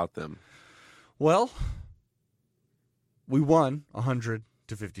more about them. Well, we won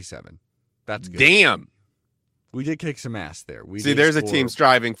 100-57. That's good. Damn. We did kick some ass there. See, there's a team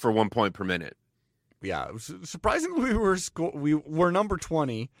striving for 1 point per minute. Yeah, surprisingly, we were number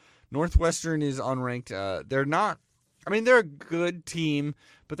 20. Northwestern is unranked. They're not. I mean, they're a good team,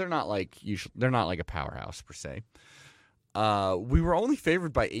 but they're not like a powerhouse per se. We were only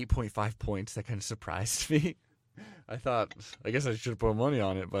favored by 8.5 points. That kind of surprised me. I guess I should have put money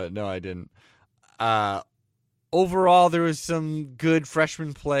on it, but no, I didn't. Overall, there was some good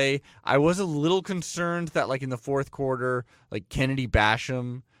freshman play. I was a little concerned that, like, in the fourth quarter, like Kennedy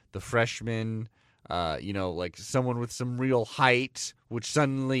Basham, the freshman, like someone with some real height, which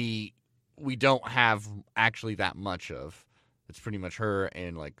suddenly we don't have actually that much of. It's pretty much her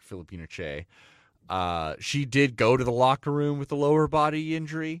and, like, Filipina Che. She did go to the locker room with a lower body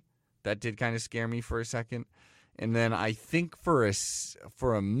injury. That did kind of scare me for a second. And then I think for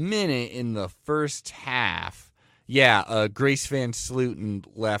a minute in the first half, Grace Van Sluten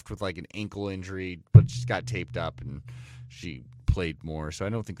left with like an ankle injury, but she's got taped up and she played more. So I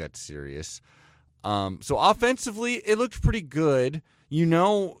don't think that's serious. So offensively, it looked pretty good.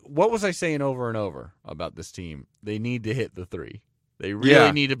 What was I saying over and over about this team? They need to hit the three. They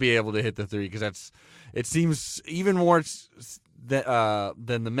really need to be able to hit the three because it seems even more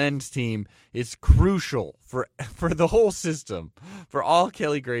than the men's team. It's crucial for the whole system, for all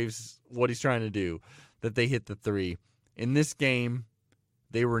Kelly Graves, what he's trying to do, that they hit the three. In this game,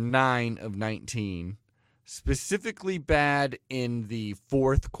 they were 9 of 19. Specifically bad in the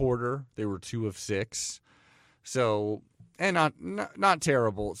fourth quarter. They were 2 of 6. So, and not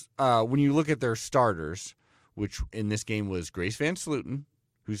terrible. When you look at their starters, which in this game was Grace Van Sluten,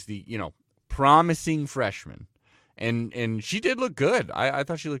 who's the, promising freshman. And she did look good. I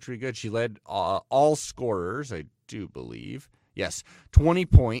thought she looked really good. She led all scorers, I do believe. Yes, 20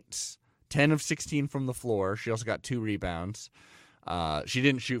 points, 10 of 16 from the floor. She also got 2 rebounds. She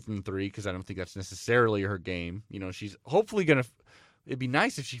didn't shoot from 3 because I don't think that's necessarily her game. She's hopefully going to – it'd be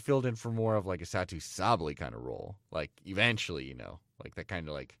nice if she filled in for more of like a Satu Sabli kind of role. Like eventually, like that kind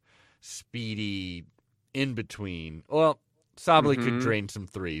of like speedy in-between. Well, Sabli could drain some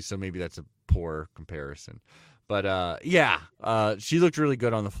threes, so maybe that's a poor comparison. But, she looked really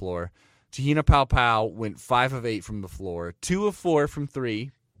good on the floor. Tahina Pau went 5 of 8 from the floor, 2 of 4 from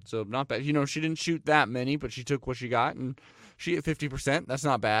 3. So not bad. She didn't shoot that many, but she took what she got, and she hit 50%. That's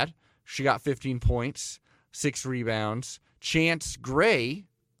not bad. She got 15 points, 6 rebounds. Chance Gray,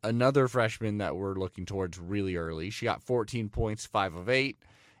 another freshman that we're looking towards really early, she got 14 points, 5 of 8.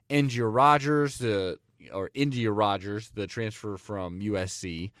 India Rogers, the transfer from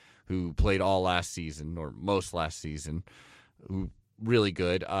USC, who played all last season or most last season, who really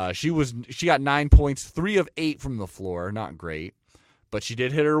good. She got 9 points, 3 of 8 from the floor, not great, but she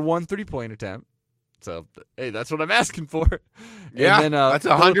did hit her 1 3-point attempt. So hey, that's what I'm asking for. Yeah, and then, that's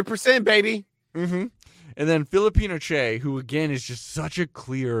 100%, baby. Mm-hmm. And then Filipina Che, who again is just such a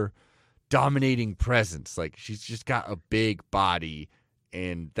clear, dominating presence. Like she's just got a big body,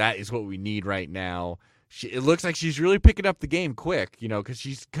 and that is what we need right now. It looks like she's really picking up the game quick, because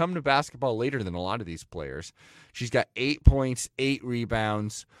she's come to basketball later than a lot of these players. She's got 8 points, 8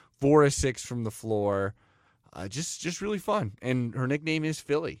 rebounds, 4 of 6 from the floor. Just really fun. And her nickname is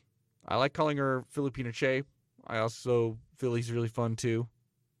Philly. I like calling her Filipina Che. Philly's really fun too.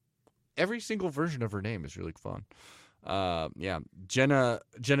 Every single version of her name is really fun. Jenna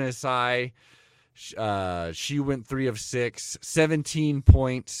Isai, she went 3 of 6, 17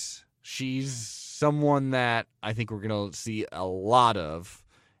 points. She's someone that I think we're going to see a lot of,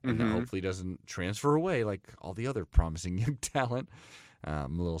 and that hopefully doesn't transfer away like all the other promising young talent.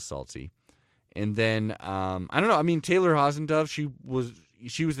 I'm a little salty. And then, I don't know. I mean, Taylor Hosendove,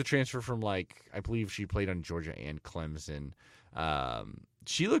 she was the transfer from, like, I believe she played on Georgia and Clemson.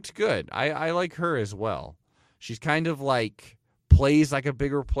 She looked good. I like her as well. She's kind of like plays like a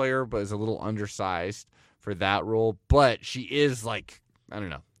bigger player, but is a little undersized for that role. But she is like, I don't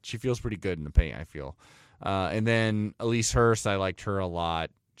know. She feels pretty good in the paint, I feel. And then Elise Hurst, I liked her a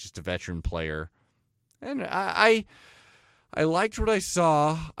lot. Just a veteran player. And I liked what I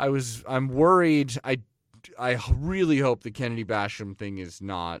saw. I'm worried. really hope the Kennedy Basham thing is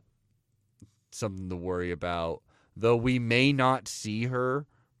not something to worry about, though we may not see her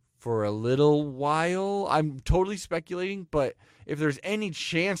for a little while. I'm totally speculating, but if there's any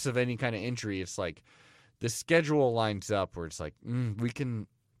chance of any kind of injury, it's like the schedule lines up where it's like, we can,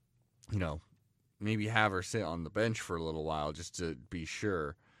 maybe have her sit on the bench for a little while just to be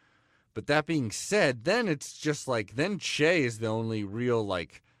sure. But that being said, then it's just like, then Shea is the only real,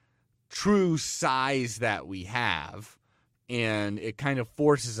 like, true size that we have. And it kind of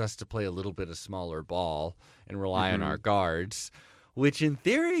forces us to play a little bit of smaller ball and rely on our guards, which in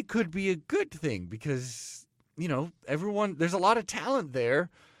theory could be a good thing because, there's a lot of talent there,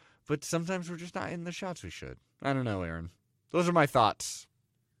 but sometimes we're just not hitting the shots we should. I don't know, Aaron. Those are my thoughts.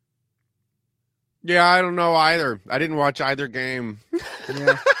 Yeah, I don't know either. I didn't watch either game.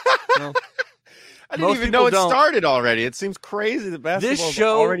 Yeah. Well, I didn't even know it started already. It seems crazy that basketball's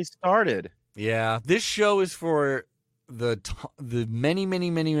already started. Yeah, this show is for the many, many,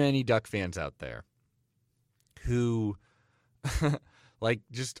 many, many Duck fans out there who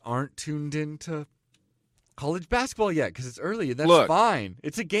just aren't tuned into college basketball yet because it's early. That's fine.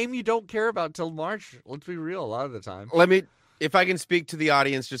 It's a game you don't care about till March. Let's be real. A lot of the time. If I can speak to the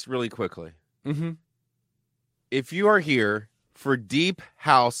audience just really quickly. Mm-hmm. If you are here for deep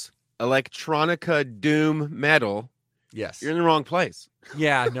house electronica doom metal, yes, you're in the wrong place.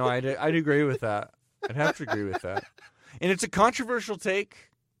 Yeah, no, I'd agree with that. I'd have to agree with that. And it's a controversial take,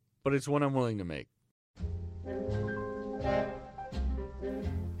 but it's one I'm willing to make.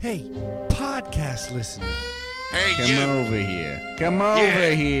 Hey, podcast listener. Hey, Come over here. Come over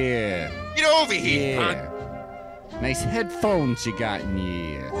here. Get over here, Yeah. Nice headphones you got in your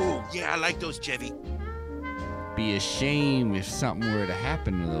ear. Oh, yeah, I like those, Chevy. Be a shame if something were to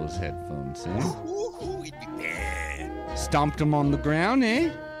happen to those headphones, eh? Ooh, it'd be bad. Stomped them on the ground,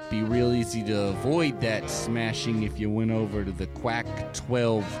 eh? Be real easy to avoid that smashing if you went over to the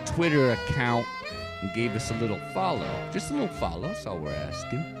Quack12 Twitter account and gave us a little follow. Just a little follow, that's all we're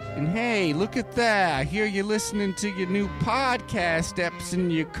asking. And hey, look at that. I hear you listening to your new podcast eps in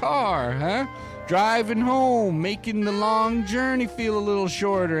your car, huh? Driving home, making the long journey feel a little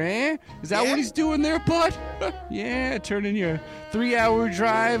shorter, eh? Is that what he's doing there, bud? Yeah, turning your 3-hour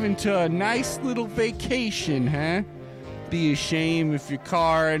drive into a nice little vacation, huh? Be a shame if your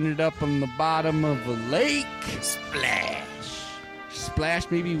car ended up on the bottom of a lake. Splash.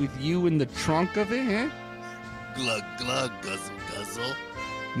 Splash maybe with you in the trunk of it, huh? Glug, glug, guzzle, guzzle.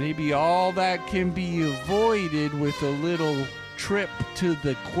 Maybe all that can be avoided with a little trip to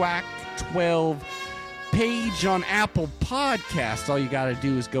the Quack 12 page on Apple Podcasts. All you got to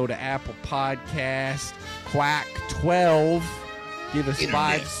do is go to Apple Podcasts, Quack 12, give us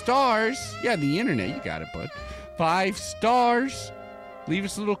 5 stars. Yeah, the internet, you got it, bud. 5 stars. Leave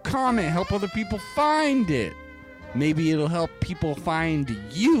us a little comment, help other people find it. Maybe it'll help people find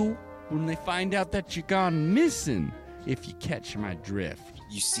you when they find out that you're gone missing, if you catch my drift.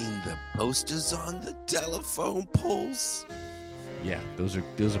 You seen the posters on the telephone poles? Yeah, those are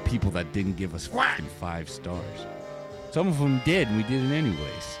people that didn't give us fucking 5 stars. Some of them did, and we did it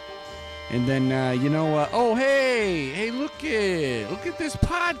anyways. And then oh hey, look at this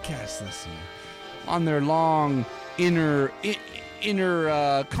podcast listener on their long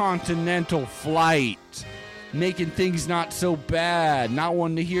intercontinental flight, making things not so bad, not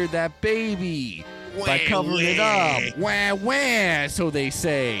wanting to hear that baby by covering it up. Wah wah, so they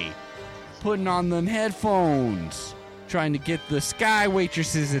say, putting on them headphones. Trying to get the Sky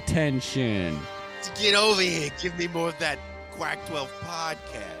Waitress's attention. Get over here. Give me more of that Quack 12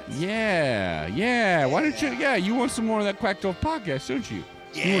 podcast. Yeah. Why don't you? Yeah, you want some more of that Quack 12 podcast, don't you?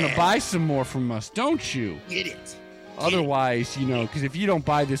 Yeah. You want to buy some more from us, don't you? Get it. Otherwise, because if you don't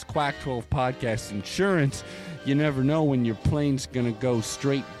buy this Quack 12 podcast insurance, you never know when your plane's going to go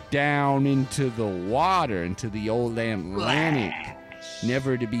straight down into the water, into the old Atlantic,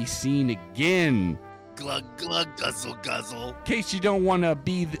 never to be seen again. Glug, glug, guzzle, guzzle. In case you don't want to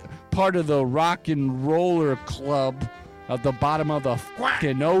be part of the rock and roller club at the bottom of the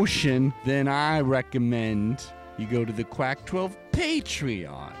fucking ocean, then I recommend you go to the Quack 12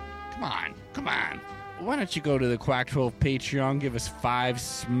 Patreon. Come on. Why don't you go to the Quack 12 Patreon, give us 5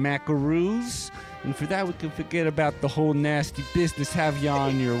 smackaroos, and for that we can forget about the whole nasty business, have you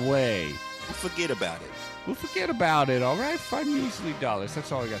on your way. Forget about it. We'll forget about it, all right? 5 measly dollars,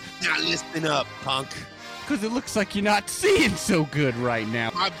 that's all I got. Now listen up, punk. Because it looks like you're not seeing so good right now.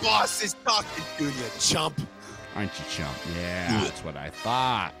 My boss is talking to you, chump. Aren't you, chump? Yeah, that's what I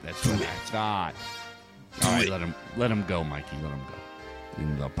thought. All right, let him go, Mikey. Let him go.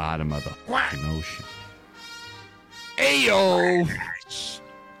 In the bottom of the fucking ocean. Ayo!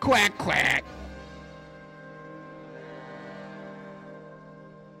 Quack, quack.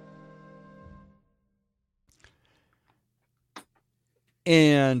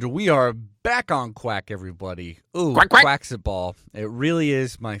 And we are back on Quack, everybody. Ooh, Quack, quack. Quacksitball. It really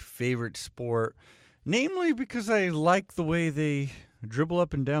is my favorite sport, namely because I like the way they dribble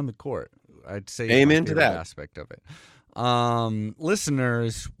up and down the court. I'd say it's my Amen to favorite that. aspect of it.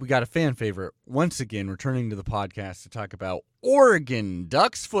 Listeners, we got a fan favorite once again returning to the podcast to talk about Oregon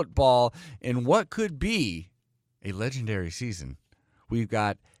Ducks football and what could be a legendary season. We've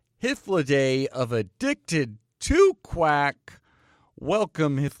got Hithliday of Addicted to Quack.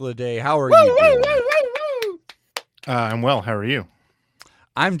 Welcome, Hithliday. How are you doing? I'm well. How are you?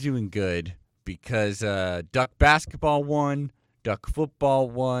 I'm doing good because Duck basketball won, Duck football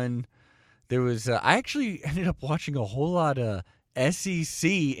won. There was I actually ended up watching a whole lot of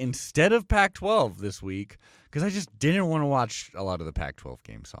SEC instead of Pac-12 this week because I just didn't want to watch a lot of the Pac-12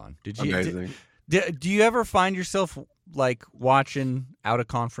 games on. Did you? Amazing. Do you ever find yourself like watching out of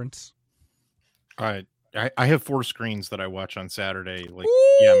conference? I have 4 screens that I watch on Saturday. Like,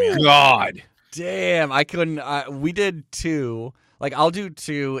 Ooh. yeah, man. God. Damn, I couldn't. We did 2. Like, I'll do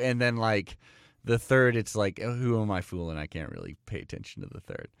 2, and then like the third, it's like, who am I fooling? I can't really pay attention to the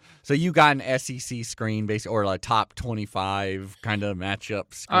third. So you got an SEC screen, or a top 25 kind of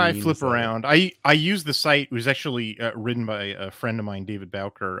matchup screen. I flip around. I use the site. It was actually written by a friend of mine, David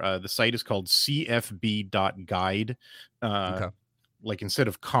Bowker. The site is called cfb.guide. Okay. Like instead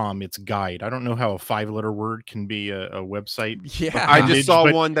of com, it's guide. I don't know how a 5-letter word can be a website. Yeah, I just saw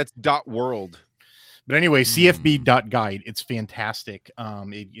but- one that's .world. But anyway, cfb.guide, it's fantastic.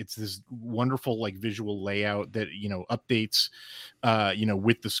 It's this wonderful like visual layout that, updates,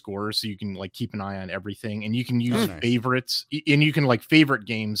 with the scores. So you can like keep an eye on everything, and you can use nice. favorites, and you can like favorite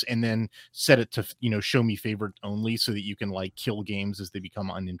games and then set it to, show me favorite only so that you can like kill games as they become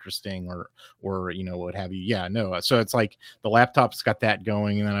uninteresting or what have you. Yeah, no. So it's like the laptop's got that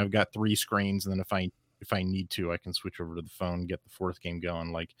going, and then I've got 3 screens. And then if I need to, I can switch over to the phone and get the 4th game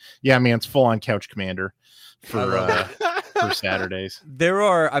going. Like, yeah, man, it's full on Couch Commander for Saturdays. There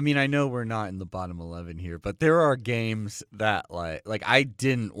are, I mean, I know we're not in the bottom 11 here, but there are games that like I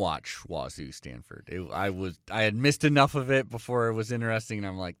didn't watch Wazoo Stanford. I had missed enough of it before it was interesting, and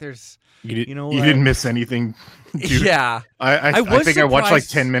I'm like, You what? didn't miss anything, dude. Yeah, I was think I watched like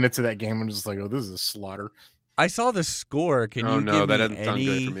surprised- 10 minutes of that game and just like, oh, this is a slaughter. I saw the score. Can Oh you no, give that me doesn't sound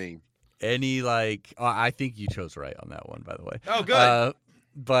good for me. any like? I think you chose right on that one, by the way. Oh, good.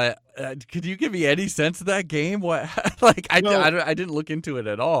 But could you give me any sense of that game? What like I didn't look into it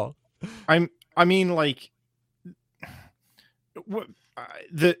at all. I mean, like, what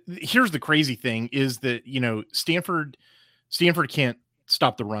here's the crazy thing is that Stanford can't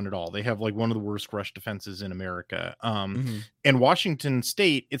stop the run at all. They have like one of the worst rush defenses in America. And Washington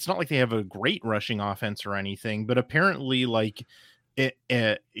State, it's not like they have a great rushing offense or anything, but apparently like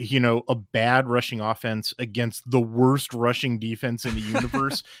a bad rushing offense against the worst rushing defense in the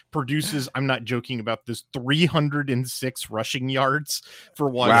universe produces, I'm not joking about this, 306 rushing yards for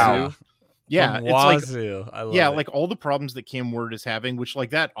Wazoo. Wow. Yeah, From it's like Wazoo. I love yeah, it. like all the problems that Cam Ward is having, which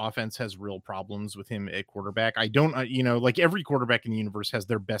like that offense has real problems with him at quarterback. I don't, like every quarterback in the universe has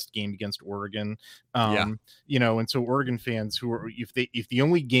their best game against Oregon. And so Oregon fans who are, if the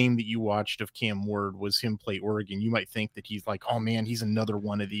only game that you watched of Cam Ward was him play Oregon, you might think that he's like, oh man, he's another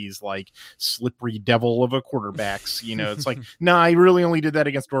one of these like slippery devil of a quarterbacks. It's like, no, I really only did that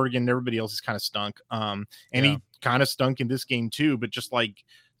against Oregon. Everybody else is kind of stunk. He kind of stunk in this game too, but just like,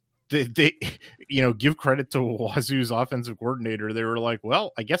 they give credit to Wazoo's offensive coordinator. They were like,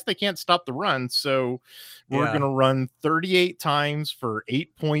 well, I guess they can't stop the run, so we're going to run 38 times for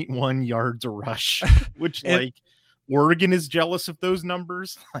 8.1 yards a rush, which like Oregon is jealous of those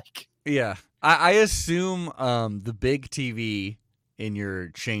numbers. Like, yeah, I assume the big TV in your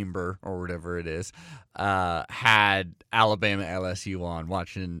chamber or whatever it is had Alabama LSU on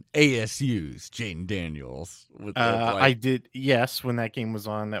watching ASU's Jaden Daniels with I did, yes, when that game was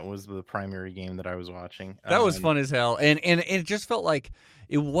on. That was the primary game that I was watching. That was fun as hell, and it just felt like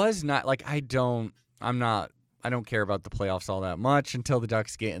it was not like I don't care about the playoffs all that much until the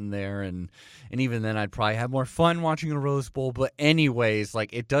Ducks get in there, and even then I'd probably have more fun watching a Rose Bowl. But anyways,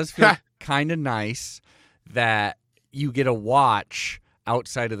 like it does feel kind of nice that you get a watch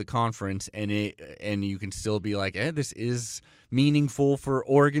outside of the conference and you can still be like, this is meaningful for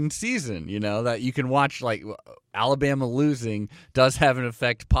Oregon season, that you can watch. Like Alabama losing does have an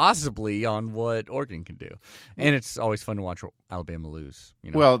effect possibly on what Oregon can do. And it's always fun to watch Alabama lose.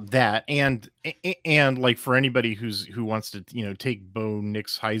 Well, that and like for anybody who wants to, take Bo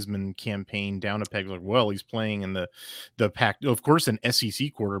Nix Heisman campaign down a peg, like, well, he's playing in the Pac, of course, an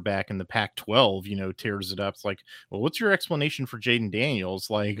SEC quarterback in the Pac-12, tears it up. It's like, well, what's your explanation for Jaden Daniels?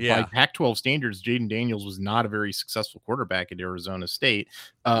 Like by Pac-12 standards, Jaden Daniels was not a very successful quarterback at Arizona State.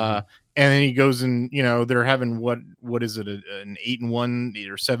 And then he goes and, you know, they're having what is it, an 8-1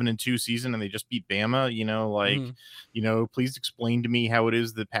 or 7-2 season, and they just beat Bama. You know, like, you know, please explain to me how it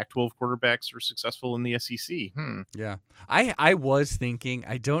is that Pac-12 quarterbacks are successful in the SEC. Yeah, I was thinking,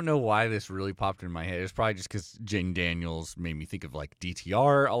 I don't know why this really popped in my head. It's probably just because Jane Daniels made me think of like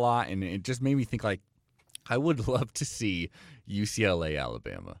DTR a lot, and it just made me think like I would love to see UCLA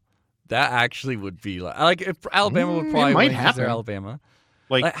Alabama. That actually would be like if Alabama would probably might win 'cause happen. they're Alabama.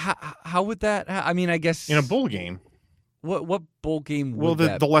 Like how would that? I mean, I guess in a bowl game. What bowl game? Well, Would the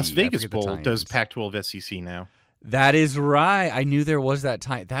that Las be? I Vegas forget the Bowl does times. Pac-12 SEC now. That is right. I knew there was that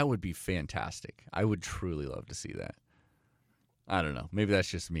time. That would be fantastic. I would truly love to see that. I don't know. Maybe that's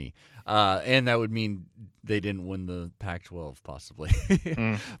just me. And that would mean they didn't win the Pac-12 possibly.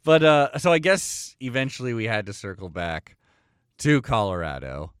 But so I guess eventually we had to circle back to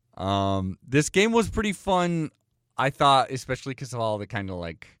Colorado. This game was pretty fun, I thought, especially because of all the kind of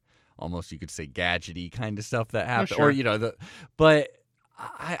like almost you could say gadgety kind of stuff that happened. sure. Or, you know, but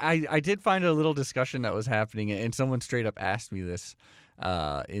I did find a little discussion that was happening, and someone straight up asked me this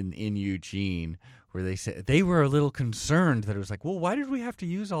in Eugene, where they said they were a little concerned that it was like, well, why did we have to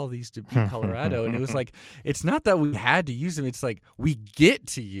use all these to beat Colorado? And it was like, it's not that we had to use them. It's like we get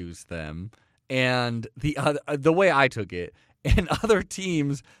to use them. And the way I took it, and other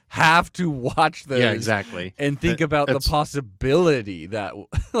teams have to watch those. Yeah, exactly. And think about the possibility that,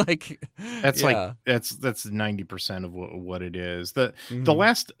 like, that's yeah. like that's 90% of what it is. The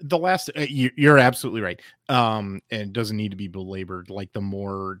last you're absolutely right. And it doesn't need to be belabored. Like the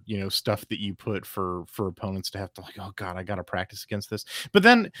more, you know, stuff that you put for opponents to have to like, oh God, I got to practice against this. But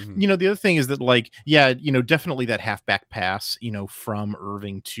then, you know, the other thing is that like, yeah, you know, definitely that halfback pass, you know, from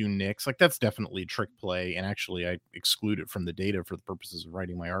Irving to Nix, like that's definitely a trick play. And actually I exclude it from the data for the purposes of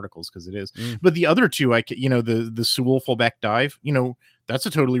writing my articles because it is. But the other two, you know, the Sewell fullback dive, you know, that's a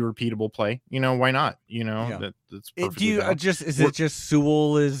totally repeatable play. You know, why not? You know, that's perfectly valid. It just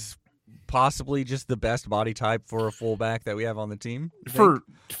Sewell is possibly just the best body type for a fullback that we have on the team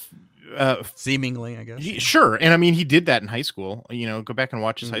seemingly, I guess. Sure. And I mean, he did that in high school. You know, go back and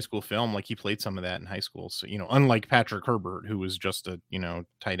watch his high school film. Like he played some of that in high school. So, you know, unlike Patrick Herbert, who was just a, you know,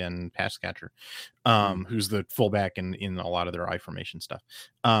 tight end pass catcher, who's the fullback in a lot of their I formation stuff.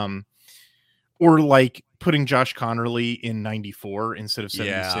 Or like putting Josh Connerly in 94 instead of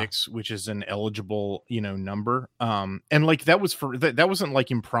 76, which is an eligible, you know, number. And like that was for that wasn't like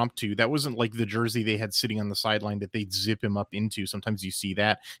impromptu. That wasn't like the jersey they had sitting on the sideline that they'd zip him up into. Sometimes you see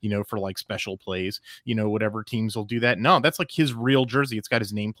that, you know, for like special plays, you know, whatever teams will do that. No, that's like his real jersey. It's got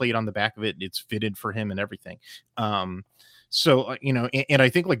his nameplate on the back of it. It's fitted for him and everything. So, you know, and I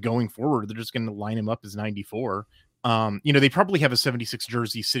think like going forward, they're just going to line him up as 94. You know, they probably have a 76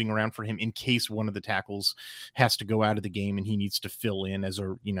 jersey sitting around for him in case one of the tackles has to go out of the game and he needs to fill in as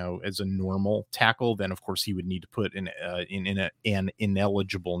a, you know, as a normal tackle. Then of course he would need to put an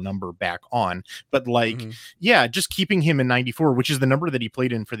ineligible number back on. But like, yeah, just keeping him in 94, which is the number that he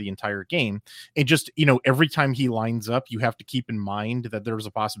played in for the entire game. And just, you know, every time he lines up, you have to keep in mind that there's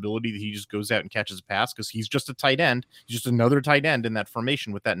a possibility that he just goes out and catches a pass because he's just a tight end. He's just another tight end in that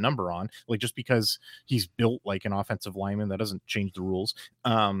formation with that number on. Like just because he's built like an offensive lineman, that doesn't change the rules.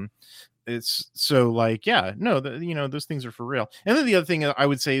 It's so like, yeah, no, you know, those things are for real. And then the other thing I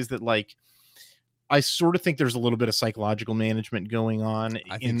would say is that like, I sort of think there's a little bit of psychological management going on.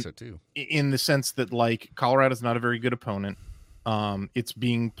 I think so too. In the sense that like Colorado's not a very good opponent. It's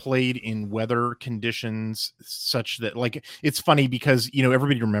being played in weather conditions such that like it's funny because, you know,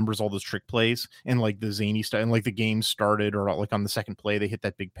 everybody remembers all those trick plays and like the zany stuff, and like the game started or like on the second play they hit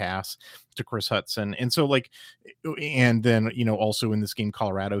that big pass to Chris Hudson, and so like, and then, you know, also in this game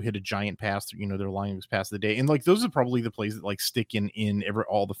Colorado hit a giant pass, you know, their longest pass of the day, and like those are probably the plays that like stick in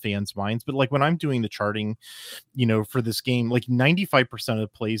all the fans' minds. But like when I'm doing the charting, you know, for this game, like 95% of the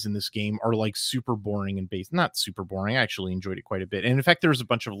plays in this game are like super boring and not super boring. I actually enjoyed it quite a bit, and in fact there's a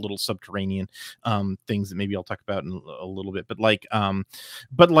bunch of little subterranean things that maybe I'll talk about in a little bit, but like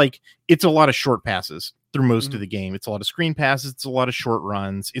it's a lot of short passes through most of the game. It's a lot of screen passes, it's a lot of short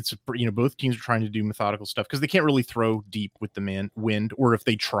runs. It's, you know, both teams are trying to do methodical stuff because they can't really throw deep with the wind, or if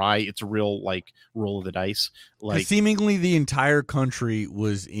they try, it's a real like roll of the dice. Like seemingly the entire country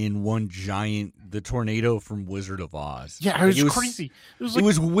was in one giant the tornado from Wizard of Oz. Yeah, it was crazy. It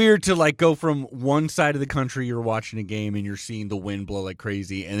was weird to like go from one side of the country, you're watching a game and you're seeing the wind blow like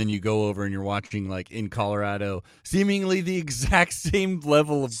crazy, and then you go over and you're watching like in Colorado seemingly the exact same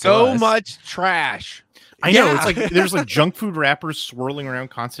level of so much trash. I know, it's like there's like junk food wrappers swirling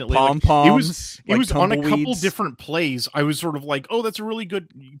around constantly. Pom-poms. It was on a couple different plays. I was sort of like, oh, that's a really good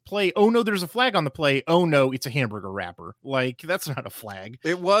play. Oh no, there's a flag on the play. Oh no, it's a a hamburger wrapper. Like, that's not a flag.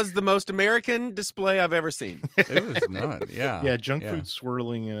 It was the most American display I've ever seen. It was not. Yeah. Yeah, junk food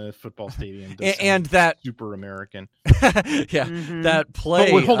swirling in a football stadium. And that super American. Yeah, Mhm. that play.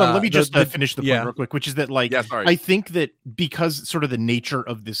 But wait, hold on. Let me just finish the point yeah. real quick, which is that, like, Yeah, sorry. I think that because sort of the nature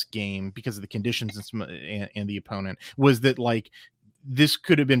of this game, because of the conditions and the opponent, was that, like, this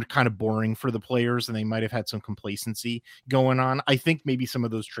could have been kind of boring for the players and they might have had some complacency going on. I think maybe some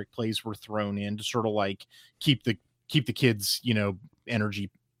of those trick plays were thrown in to sort of like keep the kids, you know, energy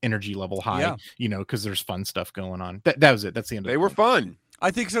level high, Yeah. you know, because there's fun stuff going on. That was it. That's the end of They the were point. fun.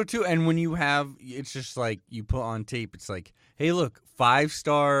 I think so too. And when you have, it's just like you put on tape, it's like, hey, look,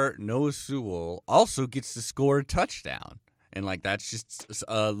 5-star Noah Sewell also gets to score a touchdown. And like, that's just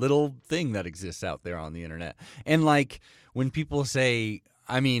a little thing that exists out there on the internet. And like, when people say,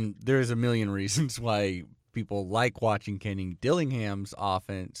 I mean, there's a million reasons why people like watching Kenny Dillingham's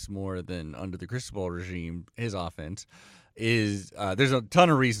offense more than under the Cristobal regime, his offense is, there's a ton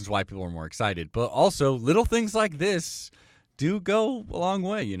of reasons why people are more excited. But also, little things like this do go a long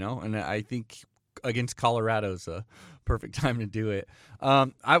way, you know? And I think against Colorado's a perfect time to do it.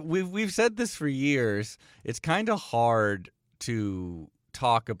 We've said this for years. It's kind of hard to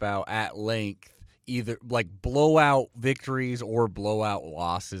talk about at length either like blowout victories or blowout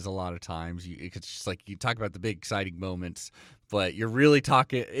losses. A lot of times it's just like you talk about the big exciting moments, but you're really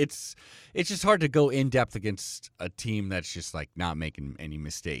talking, it's just hard to go in depth against a team that's just like not making any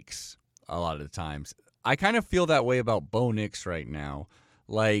mistakes a lot of the times. I kind of feel that way about Bo Nix right now.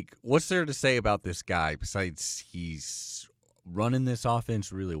 Like, what's there to say about this guy besides he's running this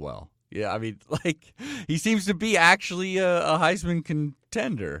offense really well? Yeah, I mean, like, he seems to be actually a Heisman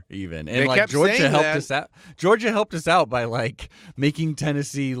contender, even. And They like kept Georgia saying helped that. us out. Georgia helped us out by like making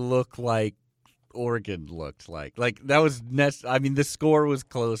Tennessee look like Oregon looked like. Like that was I mean, the score was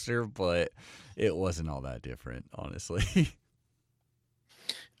closer, but it wasn't all that different, honestly.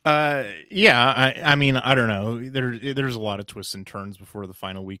 Yeah, I mean, I don't know. There's a lot of twists and turns before the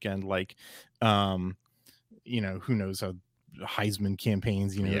final weekend. Like, you know, who knows how Heisman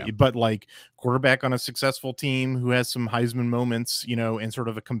campaigns, you know, Yeah. but like quarterback on a successful team who has some Heisman moments, you know, and sort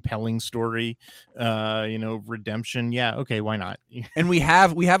of a compelling story, you know, redemption. Yeah. Okay. Why not? And we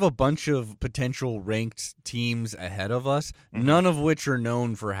have a bunch of potential ranked teams ahead of us, none of which are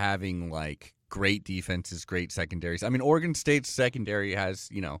known for having like great defenses, great secondaries. I mean, Oregon State's secondary has,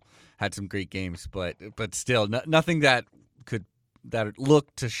 you know, had some great games, but still nothing that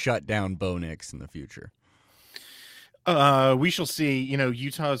looked to shut down Bo Nix in the future. We shall see. You know,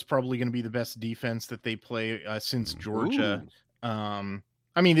 Utah is probably going to be the best defense that they play since Georgia.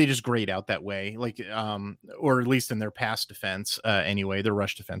 I mean, they just grade out that way, like, or at least in their pass defense. Anyway, their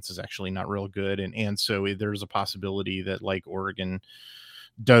rush defense is actually not real good, and so there's a possibility that like Oregon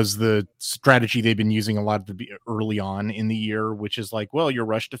does the strategy they've been using a lot of early on in the year, which is like, well, your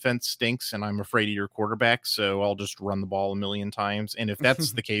rush defense stinks and I'm afraid of your quarterback, so I'll just run the ball a million times. And if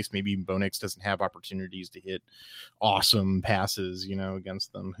that's the case, maybe Bo Nix doesn't have opportunities to hit awesome passes, you know,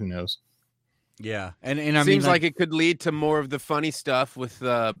 against them. Who knows? Yeah. And I Seems mean, like it could lead to more of the funny stuff with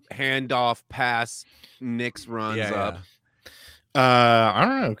the handoff pass Nix runs up. I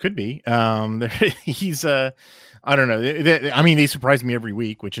don't know. Could be. He's I don't know. I mean, they surprise me every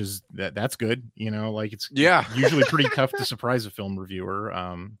week, which is that's good. You know, like it's usually pretty tough to surprise a film reviewer.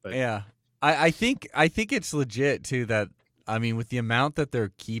 But yeah, I think it's legit too. That I mean, with the amount that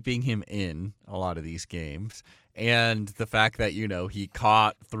they're keeping him in a lot of these games, and the fact that you know he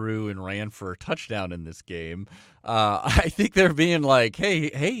caught through and ran for a touchdown in this game, I think they're being like,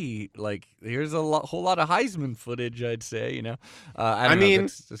 hey, like here's a whole lot of Heisman footage. I'd say, you know, I mean,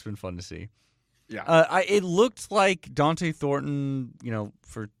 it's been fun to see. Yeah. It looked like Dante Thornton, you know,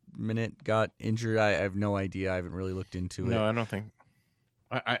 for a minute got injured. I have no idea. I haven't really looked into it. No, I don't think.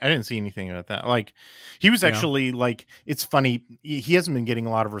 I didn't see anything about that. Like, he was actually like, it's funny. He hasn't been getting a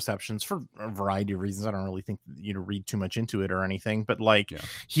lot of receptions for a variety of reasons. I don't really think you know read too much into it or anything. But like,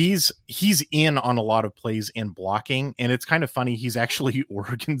 he's in on a lot of plays and blocking, and it's kind of funny. He's actually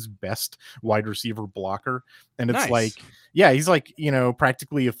Oregon's best wide receiver blocker, and it's like. Yeah, he's like, you know,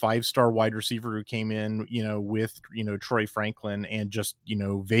 practically a 5-star wide receiver who came in, you know, with, you know, Troy Franklin and just, you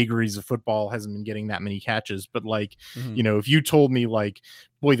know, vagaries of football, hasn't been getting that many catches. But like, you know, if you told me like,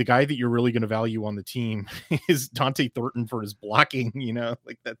 boy, the guy that you're really going to value on the team is Dante Thornton for his blocking, you know,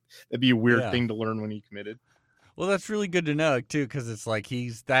 like that'd be a weird thing to learn when he committed. Well, that's really good to know too, because it's like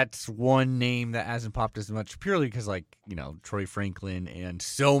that's one name that hasn't popped as much purely because, like, you know, Troy Franklin and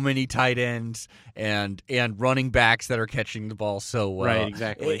so many tight ends and running backs that are catching the ball so well. Right,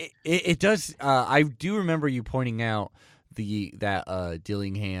 exactly. It does. I do remember you pointing out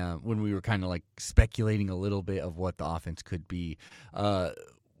Dillingham, when we were kind of like speculating a little bit of what the offense could be,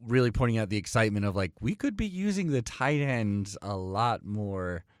 really pointing out the excitement of like we could be using the tight ends a lot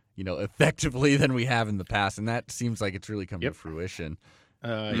more, effectively than we have in the past, and that seems like it's really come to fruition.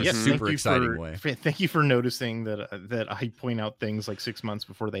 Yes, super exciting way. Thank you for noticing that I point out things like 6 months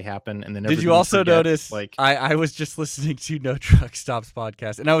before they happen, and then did you also notice? Like I was just listening to No Truck Stops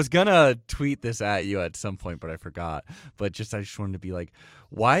podcast, and I was gonna tweet this at you at some point, but I forgot. But I just wanted to be like,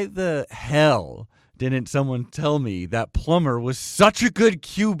 why the hell didn't someone tell me that Plummer was such a good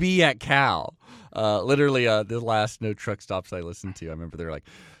QB at Cal? Literally, the last No Truck Stops I listened to, I remember they were like,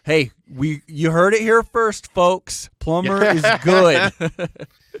 "Hey, you heard it here first, folks. Plummer is good."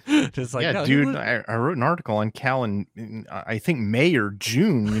 Just like, yeah, no, dude, I wrote an article on Cal in I think May or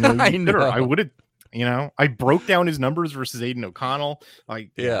June. I know. I would have, I broke down his numbers versus Aiden O'Connell.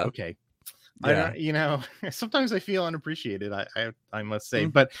 Like, yeah, okay. Yeah. Sometimes I feel unappreciated. I must say,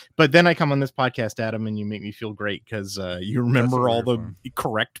 but then I come on this podcast, Adam, and you make me feel great because you remember all the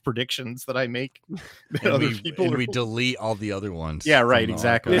correct predictions that I make. And we delete all the other ones. Yeah, right.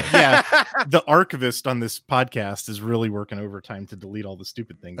 Exactly. Yeah, the archivist on this podcast is really working overtime to delete all the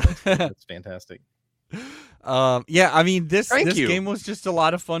stupid things. That's fantastic. I mean this Thank you. game was just a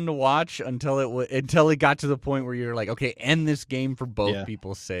lot of fun to watch until it got to the point where you're like, okay, end this game for both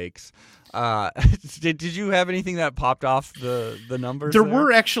people's sakes. Did you have anything that popped off the numbers? There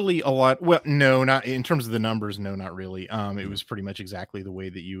were actually a lot. Well, no, not in terms of the numbers. No, not really. It was pretty much exactly the way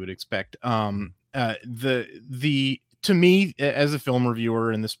that you would expect. To me, as a film reviewer,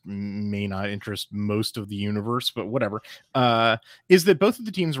 and this may not interest most of the universe, but whatever, is that both of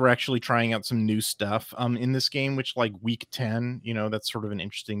the teams were actually trying out some new stuff in this game, which like week 10, that's sort of an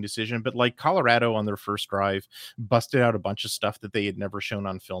interesting decision. But like Colorado on their first drive busted out a bunch of stuff that they had never shown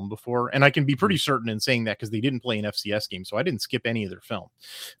on film before. And I can be pretty certain in saying that because they didn't play an FCS game, so I didn't skip any of their film.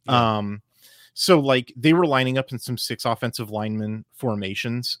 Yeah. So like they were lining up in some 6 offensive lineman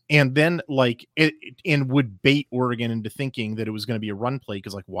formations, and then and would bait Oregon into thinking that it was going to be a run play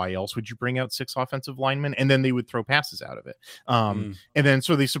because like why else would you bring out 6 offensive linemen? And then they would throw passes out of it. And then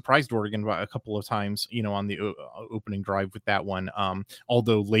so they surprised Oregon a couple of times, on the opening drive with that one.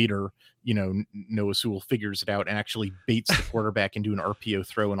 Although later, Noah Sewell figures it out and actually baits the quarterback into an RPO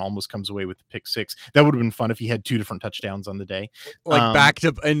throw and almost comes away with the pick 6. That would have been fun if he had 2 different touchdowns on the day, like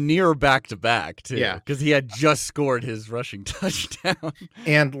near back to back too. Yeah, because he had just scored his rushing touchdown.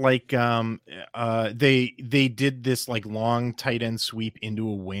 And they did this like long tight end sweep into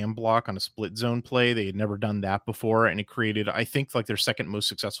a wham block on a split zone play. They had never done that before, and it created, I think, like their second most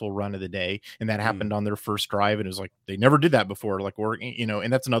successful run of the day, and that happened on their first drive. And it was like they never did that before, like Oregon,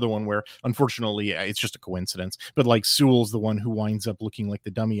 and that's another one where unfortunately it's just a coincidence, but like Sewell's the one who winds up looking like the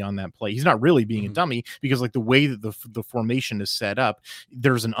dummy on that play. He's not really being a dummy because like the way that the formation is set up,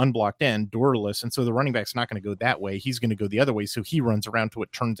 there's an unblocked end, doorless, and so the running back's not going to go that way. He's going to go the other way, so he runs around to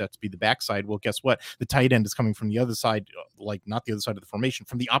what turns out to be the backside. Well, guess what? The tight end is coming from the other side, like not the other side of the formation,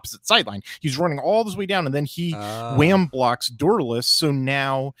 from the opposite sideline. He's running all this way down, and then he wham blocks doorless, so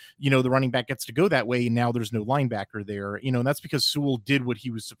now the running back gets to go that way, and now there's no linebacker there, and that's because Sewell did what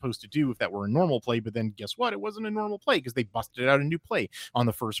he was supposed to do if that were a normal play, but then guess what? It wasn't a normal play because they busted out a new play on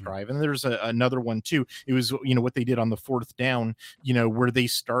the first drive. And there's another one too. It was, what they did on the 4th down, where they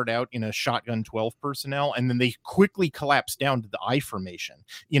start out in a shotgun 12 personnel, and then they quickly collapse down to the I formation,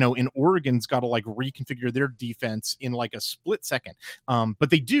 and Oregon's got to like reconfigure their defense in like a split second. But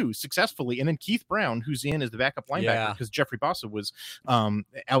they do successfully. And then Keith Brown, who's in as the backup linebacker because Jeffrey Bossa was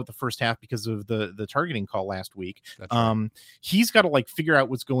out the first half because of the targeting call last week. Right. He's got to like figure out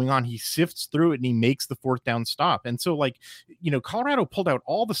what's going on. He sifts through it and he makes the 4th down stop. And so like, Colorado pulled out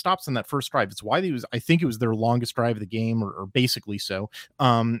all the stops on that first drive. It's why I think it was their longest drive of the game or basically so.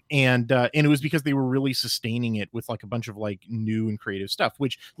 And it was because they were really sustaining it with like a bunch of like new and creative stuff,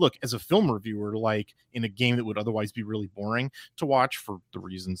 which look, as a film reviewer, like in a game that would otherwise be really boring to watch for the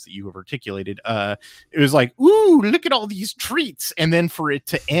reasons that you have articulated, it was like, ooh, look at all these treats. And then for it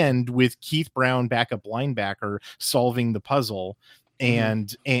to end with Keith Brown, backup linebacker, solving the puzzle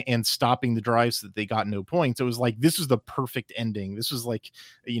and stopping the drives so that they got no points. It was like, this is the perfect ending. This was like,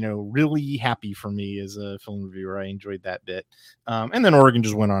 really happy for me as a film reviewer. I enjoyed that bit. And then Oregon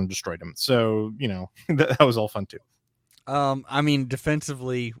just went on and destroyed them. So, that was all fun too. I mean,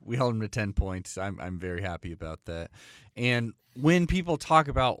 defensively, we held them to 10 points. I'm very happy about that. And when people talk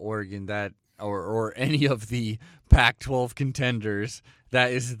about Oregon, that or any of the Pac-12 contenders,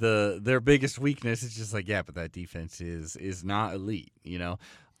 that is their biggest weakness. It's just like, yeah, but that defense is not elite,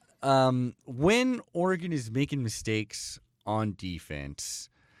 When Oregon is making mistakes on defense,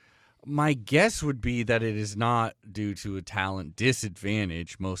 My guess would be that it is not due to a talent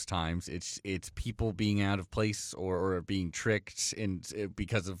disadvantage. Most times, it's people being out of place or being tricked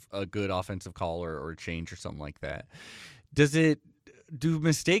because of a good offensive call or change or something like that. Do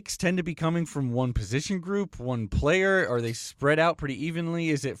mistakes tend to be coming from one position group, one player? Are they spread out pretty evenly?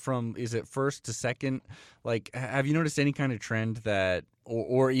 Is it first to second? Like, have you noticed any kind of trend that,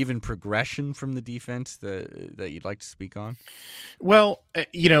 or even progression from the defense that you'd like to speak on? Well,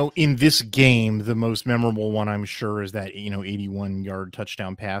 in this game, the most memorable one, I'm sure, is that 81-yard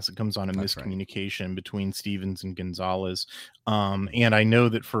touchdown pass. It comes on a miscommunication between Stevens and Gonzalez. And I know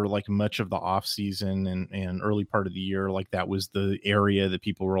that for like much of the offseason and early part of the year, like that was the area that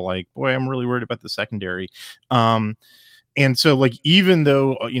people were like, boy, I'm really worried about the secondary. And so, like, even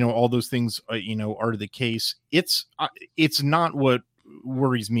though all those things are the case, it's not what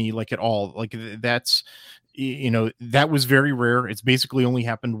worries me like at all. Like that was very rare. It's basically only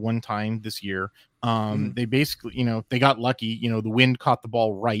happened one time this year. They basically, they got lucky. The wind caught the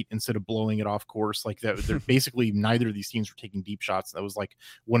ball right instead of blowing it off course. Like that, they're basically neither of these teams were taking deep shots. That was like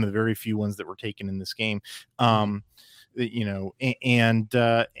one of the very few ones that were taken in this game. And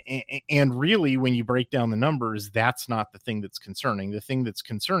really, when you break down the numbers, that's not the thing that's concerning. The thing that's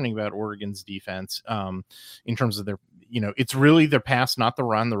concerning about Oregon's defense, in terms of their, it's really their pass, not the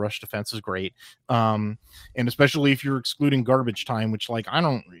run. The rush defense is great. And especially if you're excluding garbage time, which like, I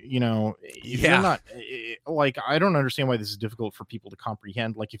don't, if you're not like, I don't understand why this is difficult for people to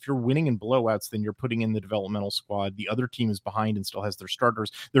comprehend. Like if you're winning in blowouts, then you're putting in the developmental squad. The other team is behind and still has their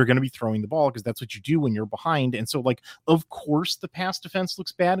starters. They're going to be throwing the ball because that's what you do when you're behind. And so like, of course the pass defense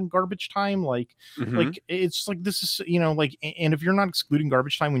looks bad in garbage time. Like it's like, this is, and if you're not excluding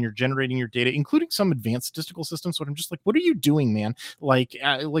garbage time when you're generating your data, including some advanced statistical systems, what I'm just like, what are you doing, man? Like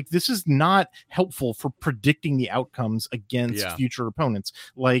this is not helpful for predicting the outcomes against future opponents.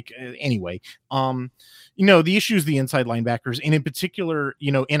 Like anyway, the issue is the inside linebackers, and in particular,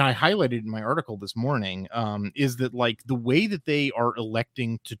 and I highlighted in my article this morning, is that like the way that they are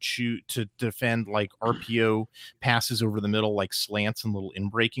electing to defend like RPO passes over the middle, like slants and little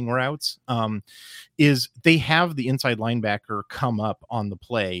in-breaking routes, is they have the inside linebacker come up on the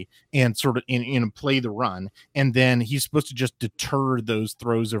play and sort of play the run, and then he's supposed to just deter those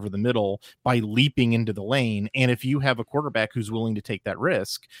throws over the middle by leaping into the lane. And if you have a quarterback who's willing to take that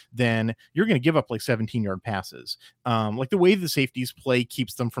risk, then you're going to give up like 17-yard passes. Like the way the safeties play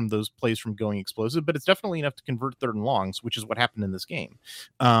keeps them from those plays from going explosive, but it's definitely enough to convert third and longs, which is what happened in this game.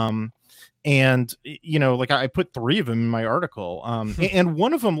 And like I put 3 of them in my article, and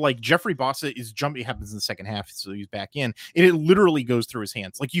one of them, like Jeffrey Bossa is jumping, happens in the second half, so he's back in, and it literally goes through his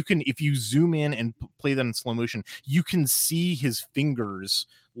hands. Like you can, if you zoom in and play that in slow motion, you can see his fingers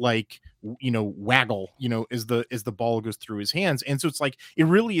like waggle as the ball goes through his hands. And so it's like it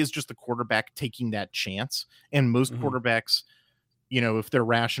really is just the quarterback taking that chance, and most quarterbacks, if they're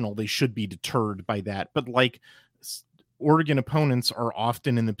rational, they should be deterred by that. But like Oregon opponents are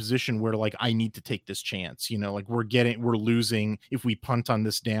often in the position where like, I need to take this chance, like we're losing. If we punt on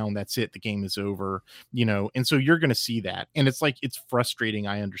this down, that's it. The game is over, and so you're going to see that. And it's like, it's frustrating.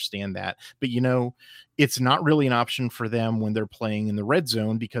 I understand that, but it's not really an option for them when they're playing in the red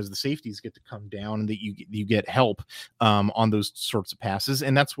zone, because the safeties get to come down and that you get help on those sorts of passes.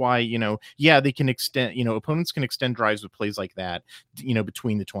 And that's why, they can extend, opponents can extend drives with plays like that,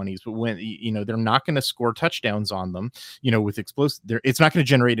 between the 20s, but when, they're not going to score touchdowns on them, with explosive, it's not going to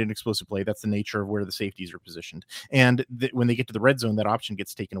generate an explosive play. That's the nature of where the safeties are positioned. And when they get to the red zone, that option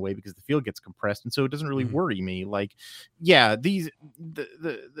gets taken away because the field gets compressed. And so it doesn't really worry me. Like, the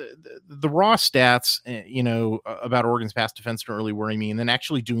raw stats, about Oregon's pass defense don't really worry me. And then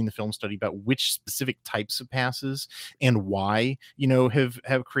actually doing the film study about which specific types of passes and why,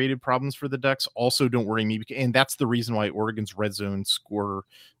 have created problems for the Ducks also don't worry me. And that's the reason why Oregon's red zone score,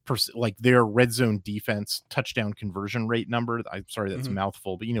 like their red zone defense touchdown conversion rate number, I'm sorry, that's a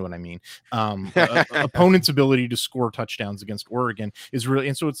mouthful, but you know what I mean. Opponent's ability to score touchdowns against Oregon is really,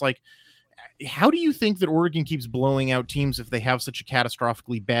 and so it's like, how do you think that Oregon keeps blowing out teams if they have such a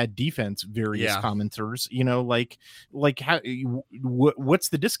catastrophically bad defense? Various commenters, like how, what's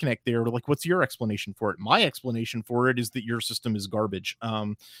the disconnect there? Like, what's your explanation for it? My explanation for it is that your system is garbage.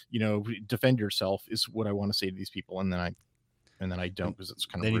 Defend yourself is what I want to say to these people. And then I don't, because it's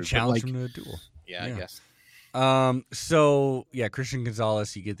kind of then rude. you challenge them to a duel. Yeah, I guess. So Christian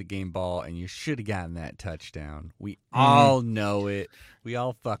Gonzalez, you get the game ball, and you should have gotten that touchdown. We all know it. We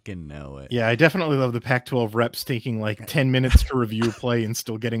all fucking know it. Yeah, I definitely love the Pac-12 reps taking like 10 minutes to review a play and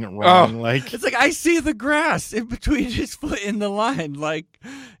still getting it wrong. Like it's like, I see the grass in between his foot in the line. Like,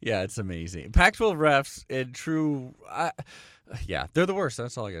 yeah, it's amazing. Pac-12 refs and true. Yeah, they're the worst.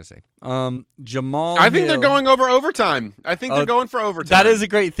 That's all I gotta say. Jamal. I think they're Hill- going over overtime. I think they're going for overtime. That is a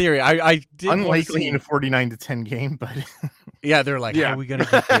great theory. I did wanna Unlikely see- in a 49-10 game, but Yeah, they're like, Yeah. how are we gonna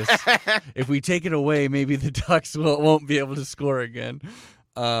get this? If we take it away, maybe the Ducks won't be able to score again.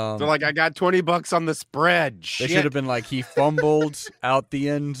 They're like, I got $20 on the spread. They Shit. should have been like, he fumbled out the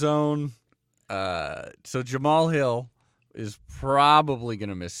end zone. So Jamal Hill is probably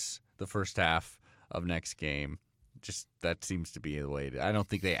gonna miss the first half of next game. Just that seems to be the way. I don't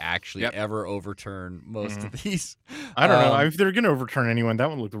think they actually ever overturn most of these. I don't know if they're going to overturn anyone. That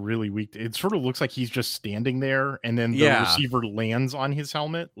one looked really weak. It sort of looks like he's just standing there, and then the receiver lands on his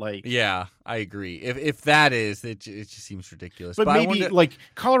helmet. Like, yeah, I agree. If that is, it just seems ridiculous. But I maybe wonder- like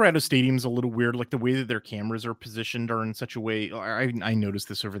Colorado Stadium's a little weird. Like the way that their cameras are positioned are in such a way. I noticed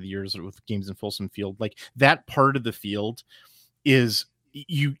this over the years with games in Folsom Field. Like that part of the field is.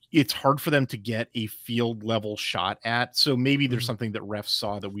 It's hard for them to get a field level shot at, so maybe there's something that refs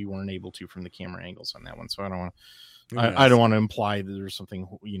saw that we weren't able to from the camera angles on that one. So I don't want I don't want to imply that there's something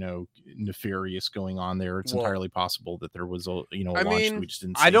nefarious going on there. It's entirely possible that there was a launch that we just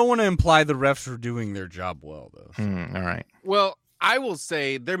didn't see. I don't want to imply the refs were doing their job well though. All right. Well, I will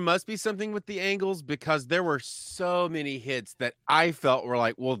say there must be something with the angles because there were so many hits that I felt were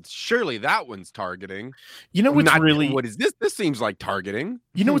like, well, surely that one's targeting. You know what's what is this? This seems like targeting.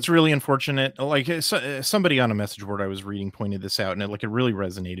 You know what's really unfortunate? Like somebody on a message board I was reading pointed this out, and it really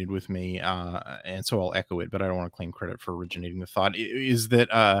resonated with me. And so I'll echo it, but I don't want to claim credit for originating the thought. Is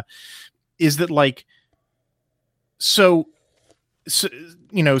that like so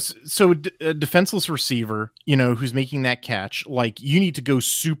a defenseless receiver, who's making that catch, like you need to go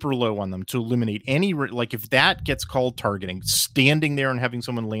super low on them to eliminate any, like if that gets called targeting, standing there and having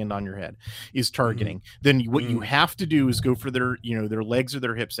someone land on your head is targeting, then what you have to do is go for their legs or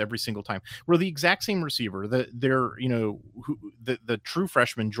their hips every single time. Where the exact same receiver, the true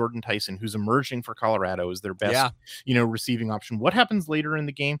freshman, Jordan Tyson, who's emerging for Colorado, is their best, receiving option. What happens later in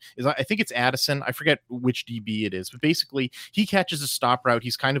the game is I think it's Addison. I forget which DB it is, but basically he catches a stop route.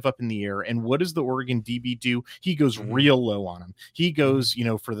 He's kind of up in the air. And what does the Oregon DB do? He goes real low on him. He goes,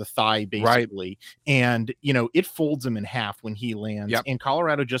 for the thigh, basically. Right. And, it folds him in half when he lands. Yep. And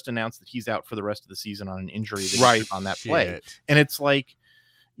Colorado just announced that he's out for the rest of the season on an injury on that play. And it's like,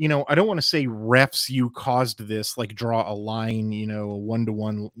 I don't want to say refs, you caused this, like draw a line, a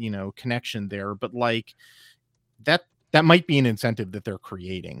 1-to-1, connection there. But like that might be an incentive that they're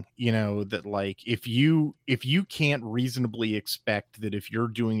creating, that like if you can't reasonably expect that if you're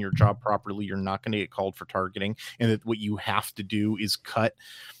doing your job properly, you're not going to get called for targeting, and that what you have to do is cut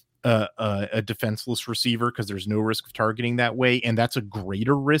a defenseless receiver because there's no risk of targeting that way, and that's a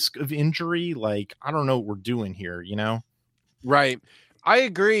greater risk of injury. Like, I don't know what we're doing here, Right. I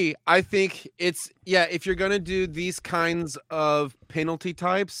agree. I think it's, if you're going to do these kinds of penalty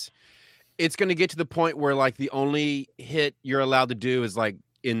types, it's going to get to the point where like the only hit you're allowed to do is like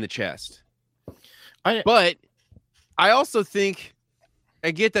in the chest. But I also think I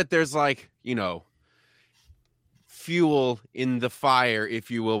get that there's like, fuel in the fire,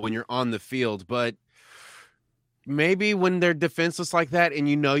 if you will, when you're on the field. But maybe when they're defenseless like that and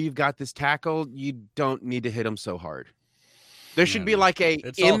you've got this tackle, you don't need to hit them so hard. There should be like a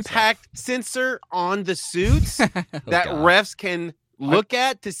impact sensor on the suits that refs can look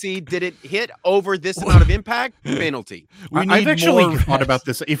at to see, did it hit over this amount of impact? Penalty. I've actually thought about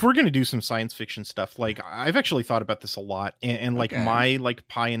this. If we're going to do some science fiction stuff, like I've actually thought about this a lot, and like my like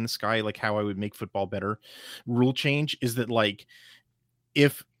pie in the sky, like how I would make football better rule change is that like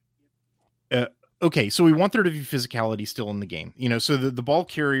if okay, so we want there to be physicality still in the game, so the ball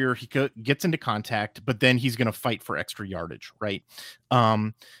carrier, he gets into contact, but then he's going to fight for extra yardage, right?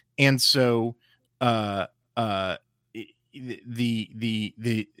 And so the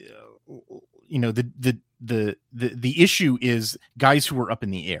issue is guys who are up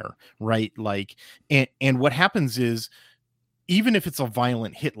in the air, right? Like, and what happens is, even if it's a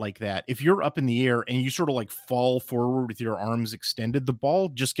violent hit like that, if you're up in the air and you sort of like fall forward with your arms extended, the ball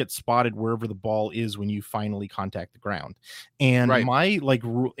just gets spotted wherever the ball is when you finally contact the ground. And my like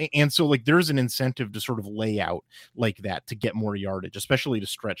rule, and so like there's an incentive to sort of lay out like that to get more yardage, especially to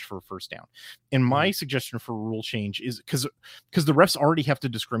stretch for a first down. And my suggestion for rule change is because the refs already have to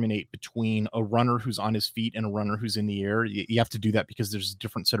discriminate between a runner who's on his feet and a runner who's in the air. You have to do that because there's a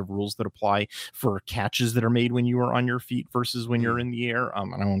different set of rules that apply for catches that are made when you are on your feet versus when you're in the air.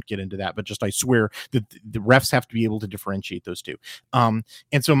 And I won't get into that, but just I swear that the refs have to be able to differentiate those two. And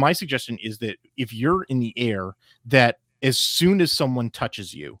so my suggestion is that if you're in the air, that as soon as someone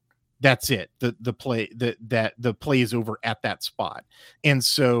touches you, that's it. The play is over at that spot. And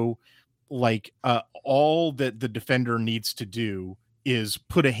so all that the defender needs to do is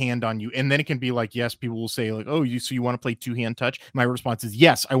put a hand on you, and then it can be like, yes, people will say like, oh, you want to play two-hand touch? My response is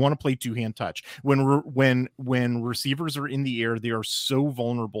yes, I want to play two-hand touch. When receivers are in the air, they are so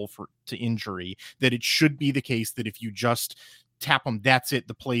vulnerable to injury that it should be the case that if you just tap them, that's it,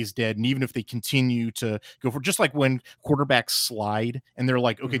 the play's dead. And even if they continue to go for, just like when quarterbacks slide and they're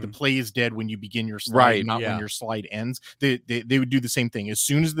like, okay, the play is dead when you begin your slide, Right, not when your slide ends, they would do the same thing. As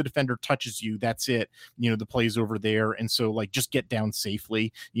soon as the defender touches you, that's it, the play's over there. And so like, just get down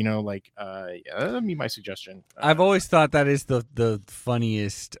safely, that'd be my suggestion. I've always thought that is the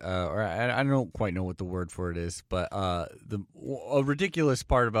funniest, or I don't quite know what the word for it is, but a ridiculous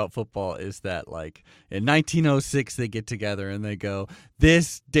part about football is that like in 1906 they get together and they go,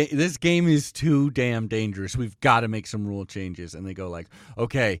 this game is too damn dangerous. We've got to make some rule changes. And they go like,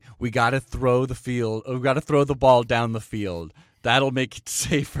 okay, we got to throw the ball down the field. That'll make it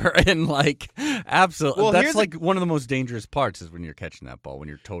safer. And like, absolutely, Well, that's like one of the most dangerous parts is when you're catching that ball, when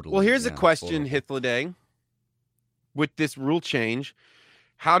you're totally. Well, here's a question, Hythloday. With this rule change,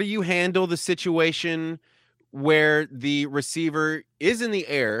 how do you handle the situation where the receiver is in the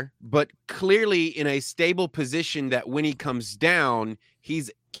air, but clearly in a stable position that when he comes down, he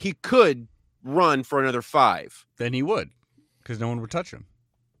could run for another 5? Then he would, because no one would touch him.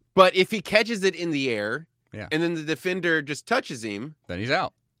 But if he catches it in the air, yeah, and then the defender just touches him, then he's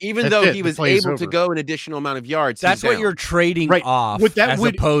out. Even though he was able to go an additional amount of yards. That's what you're trading off, as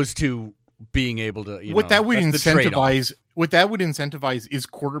opposed to being able to. What that would incentivize is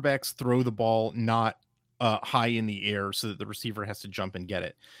quarterbacks throw the ball not high in the air so that the receiver has to jump and get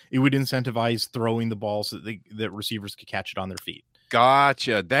it. It would incentivize throwing the ball so that receivers could catch it on their feet.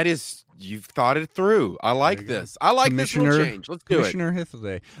 Gotcha. You've thought it through. I like this. I like this rule change. Let's do it. Commissioner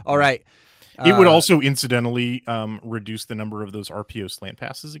Hythloday. All right. It would also incidentally reduce the number of those RPO slant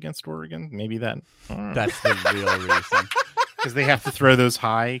passes against Oregon. Maybe that's the real reason. Because they have to throw those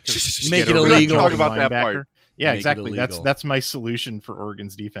high. Make it illegal. Talk about that part. Yeah, exactly. That's my solution for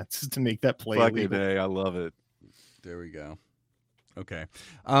Oregon's defense, is to make that play illegal. I love it. There we go. Okay.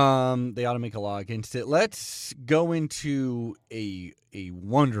 They ought to make a law against it. Let's go into a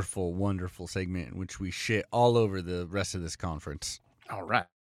wonderful, wonderful segment in which we shit all over the rest of this conference. All right.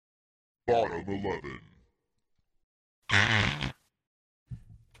 Bottom 11.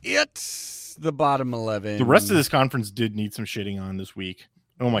 It's the bottom 11. The rest of this conference did need some shitting on this week.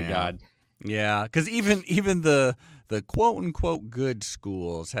 Oh my God. Yeah, because even the quote unquote good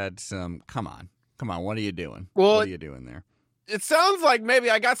schools had some. Come on, what are you doing? Well, what are you doing there? It sounds like maybe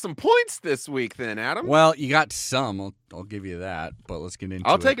I got some points this week, then, Adam. Well, you got some. I'll give you that. But let's get into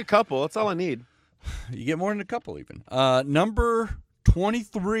it. I'll take a couple. That's all I need. You get more than a couple, even. Number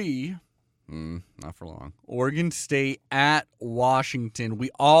 23. Not for long. Oregon State at Washington.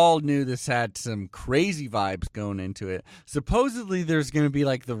 We all knew this had some crazy vibes going into it. Supposedly there's going to be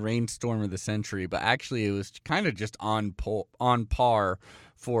like the rainstorm of the century, but actually it was kind of just on par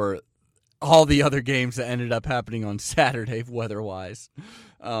for all the other games that ended up happening on Saturday weather-wise.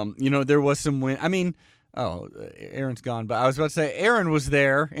 There was some wind. I mean, Aaron's gone, but I was about to say Aaron was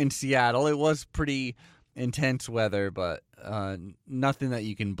there in Seattle. It was pretty intense weather, but nothing that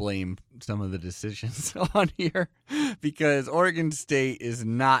you can blame some of the decisions on here, because Oregon State is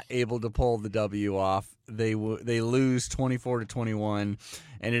not able to pull the W off. They lose 24-21,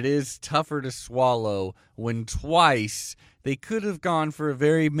 and it is tougher to swallow when twice they could have gone for a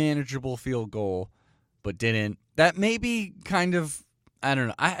very manageable field goal, but didn't. That may be kind of, I don't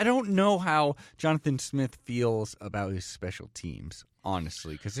know. I don't know how Jonathan Smith feels about his special teams,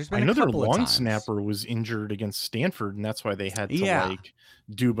 honestly, because there's been a couple of times. I know their long snapper was injured against Stanford, and that's why they had to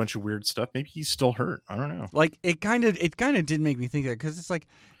do a bunch of weird stuff. Maybe he's still hurt. I don't know. Like it kind of did make me think that, because it's like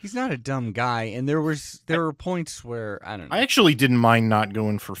he's not a dumb guy, and there were points where I don't know. I actually didn't mind not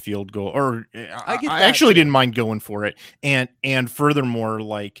going for field goal, or I actually didn't mind going for it, and furthermore,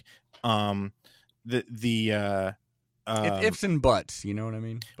 like ifs and buts, you know what I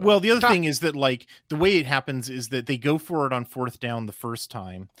mean? But, well, the other thing is that, like, the way it happens is that they go for it on fourth down the first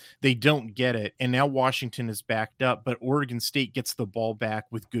time, they don't get it, and now Washington is backed up, but Oregon State gets the ball back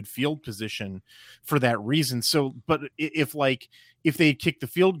with good field position for that reason. So, but if they kicked the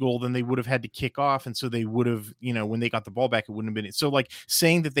field goal, then they would have had to kick off, and so they would have, when they got the ball back, it wouldn't have been. So, like,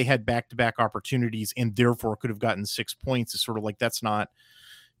 saying that they had back-to-back opportunities and therefore could have gotten 6 points is sort of like, that's not,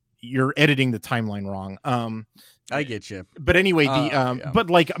 you're editing the timeline wrong. I get you. But anyway, yeah. but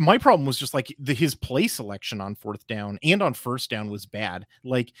like my problem was just like his play selection on 4th down and on 1st down was bad.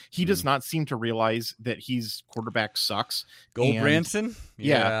 Like he does not seem to realize that he's quarterback sucks. Goldbranson?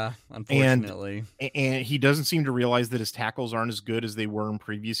 Yeah, unfortunately. And he doesn't seem to realize that his tackles aren't as good as they were in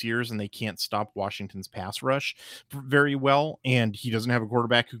previous years, and they can't stop Washington's pass rush very well. And he doesn't have a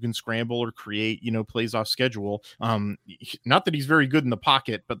quarterback who can scramble or create, plays off schedule. Not that he's very good in the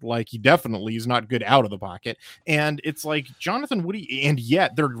pocket, but like he definitely is not good out of the pocket. And it's like Jonathan Woody, and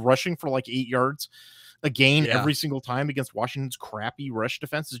yet they're rushing for like 8 yards a gain every single time against Washington's crappy rush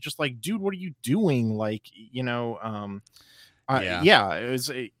defense. Is just like, dude, what are you doing? Like, it was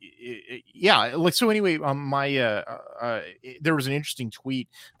like, so anyway, there was an interesting tweet.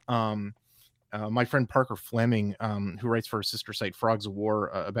 My friend Parker Fleming, who writes for our sister site Frogs of War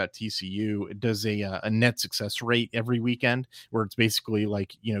about TCU, does a net success rate every weekend where it's basically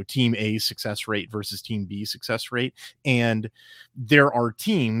like, team A success rate versus team B success rate. And there are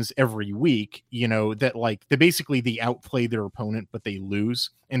teams every week, that like they outplay their opponent, but they lose.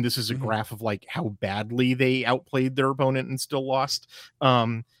 And this is a graph of like how badly they outplayed their opponent and still lost.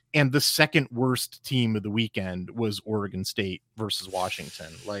 And the second worst team of the weekend was Oregon State versus Washington.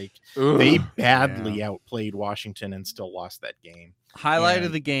 Like they badly outplayed Washington and still lost that game. Highlight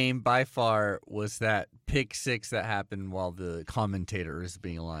of the game by far was that pick 6 that happened while the commentator is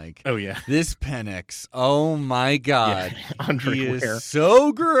being like, "Oh yeah, this Penix, oh my god, Andre he Ware. is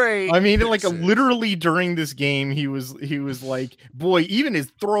so great." I mean, like literally during this game, he was like, "Boy, even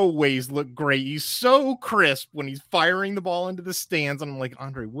his throwaways look great. He's so crisp when he's firing the ball into the stands." And I'm like,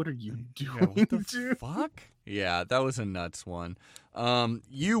 Andre, what are you doing? What the fuck? Yeah, that was a nuts one.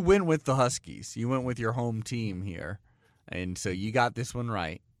 You went with the Huskies. You went with your home team here. And so you got this one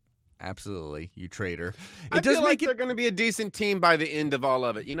right. Absolutely, you traitor. I feel like they're going to be a decent team by the end of all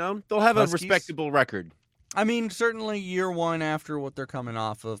of it. They'll have Huskies? a respectable record. I mean, certainly year one after what they're coming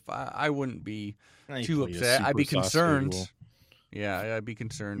off of, I wouldn't be too upset. I'd be concerned. Yeah, I'd be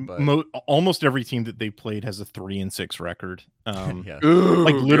concerned. But almost every team that they played has a 3-6 record. Yeah.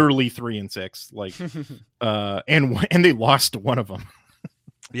 Like literally 3-6. Like, and they lost one of them.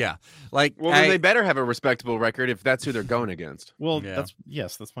 Yeah, like then they better have a respectable record if that's who they're going against. Well, that's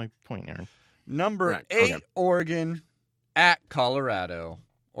my point, Aaron. Number 8, okay. Oregon at Colorado.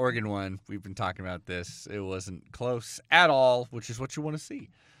 Oregon won. We've been talking about this. It wasn't close at all, which is what you want to see.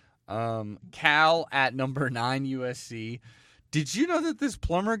 Cal at number 9, USC. Did you know that this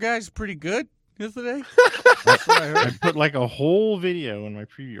Plummer guy's pretty good yesterday? That's what I heard. I put like a whole video in my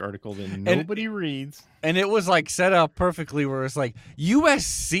preview article that nobody reads. And it was like set up perfectly where it's like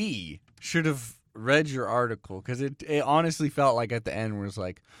USC should have read your article because it honestly felt like at the end where it's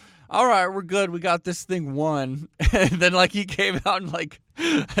like, all right, we're good. We got this thing won. And then like he came out and like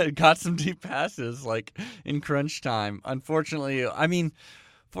got some deep passes like in crunch time. Unfortunately, I mean,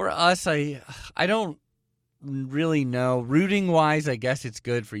 for us, I don't really know. Rooting wise, I guess it's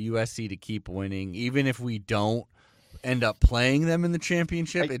good for USC to keep winning. Even if we don't end up playing them in the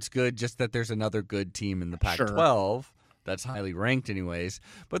championship, it's good just that there's another good team in the Pac-12 that's highly ranked anyways.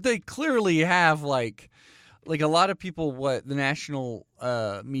 But they clearly have like a lot of people, what the national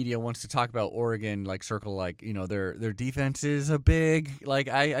media wants to talk about Oregon, like circle, like, their defense is a big, like,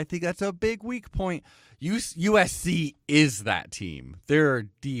 I think that's a big weak point. USC is that team. Their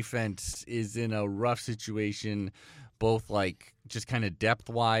defense is in a rough situation, both like just kind of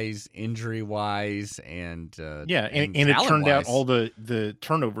depth-wise, injury-wise, and and it turned out all the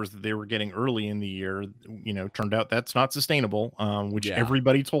turnovers that they were getting early in the year, turned out that's not sustainable, which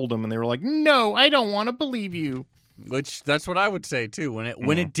everybody told them, and they were like, no, I don't want to believe you. Which that's what I would say too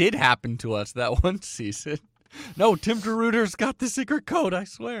when it did happen to us that one season. No, Tim DeRuyter's got the secret code, I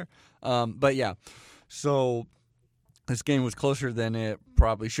swear. But yeah, so this game was closer than it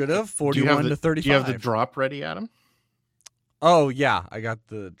probably should have. 41-35. Do you have the drop ready, Adam? Oh, yeah. I got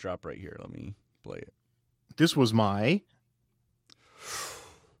the drop right here. Let me play it. This was my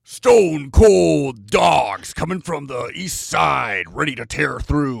Stone Cold Dogs coming from the east side, ready to tear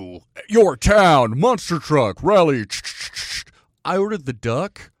through your town. Monster truck rally. I ordered the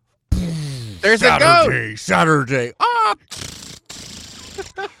duck. There's Saturday.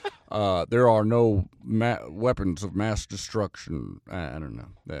 There are no weapons of mass destruction. I don't know.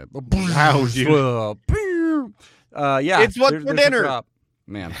 How do yeah, it's what for dinner.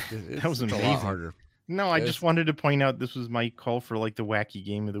 Man, that was amazing. A lot harder. No, I just wanted to point out this was my call for like the wacky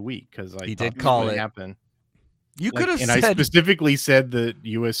game of the week because he did call it. Happen. You could have said, and I specifically said that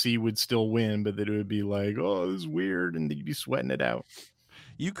USC would still win, but that it would be like, oh, this is weird, and they'd be sweating it out.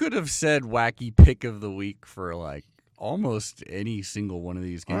 You could have said wacky pick of the week for like almost any single one of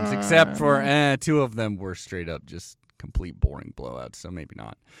these games, except for 2 of them were straight up just complete boring blowouts. So maybe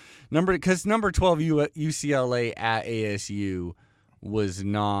not. Number 12 UCLA at ASU was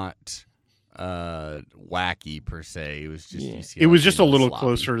not wacky per se. It was just UCLA. It was just a little sloppy.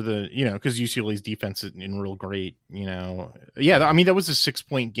 closer to the, because UCLA's defense isn't real great, Yeah, I mean, that was a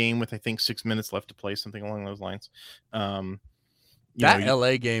 6-point game with, I think, 6 minutes left to play, something along those lines. LA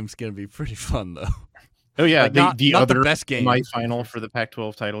game's going to be pretty fun, though. Oh, yeah. Like the not other the best game. semifinal for the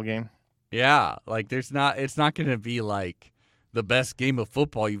Pac-12 title game. Yeah. Like, it's not going to be like the best game of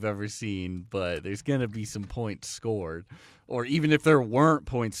football you've ever seen, but there's going to be some points scored. Or even if there weren't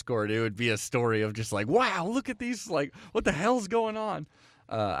points scored, it would be a story of just like, wow, look at these. Like, what the hell's going on?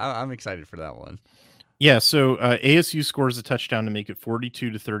 I'm excited for that one. Yeah, so ASU scores a touchdown to make it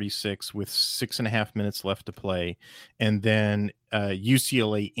 42-36 with 6.5 minutes left to play, and then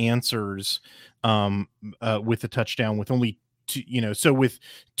UCLA answers with a touchdown with only 2, so with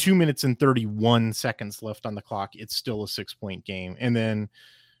 2 minutes and 31 seconds left on the clock, it's still a 6-point game, and then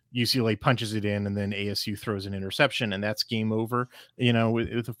UCLA punches it in, and then ASU throws an interception, and that's game over,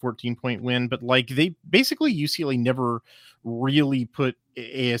 with a 14-point win. But like UCLA never really put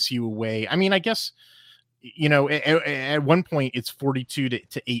ASU away. I mean, I guess, at one point it's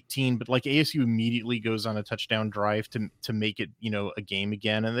 42-18, but like ASU immediately goes on a touchdown drive to make it, a game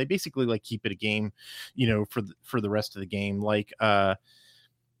again. And they basically like keep it a game, for the rest of the game. Like,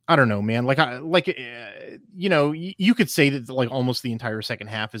 I don't know, man. You could say that like almost the entire second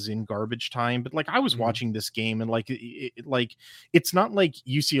half is in garbage time, but like I was watching this game and like it's not like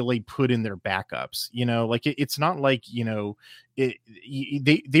UCLA put in their backups, it's not like,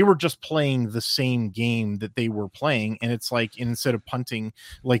 they were just playing the same game that they were playing. And it's like, instead of punting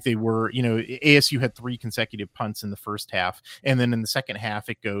like they were, ASU had 3 consecutive punts in the first half. And then in the second half,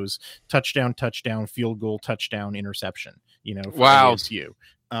 it goes touchdown, field goal, touchdown, interception, for ASU.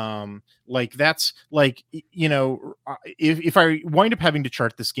 Like that's like, if I wind up having to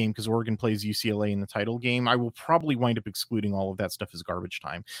chart this game because Oregon plays UCLA in the title game, I will probably wind up excluding all of that stuff as garbage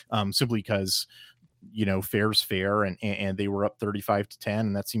time, simply because, fair's fair, and they were up 35-10,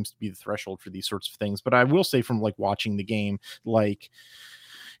 and that seems to be the threshold for these sorts of things. But I will say, from like watching the game, like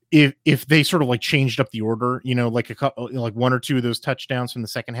if they sort of like changed up the order, like a couple, like 1 or 2 of those touchdowns from the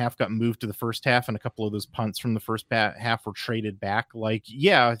second half got moved to the first half, and a couple of those punts from the first half were traded back. Like,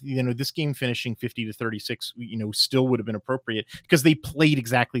 yeah, this game finishing 50-36, still would have been appropriate because they played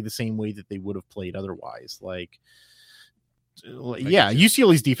exactly the same way that they would have played otherwise. Like, yeah,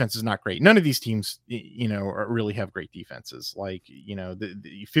 UCLA's defense is not great. None of these teams, really have great defenses. Like,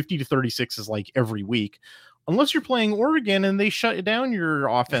 the 50-36 is like every week, unless you're playing Oregon and they shut down your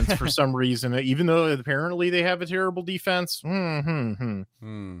offense for some reason, even though apparently they have a terrible defense. I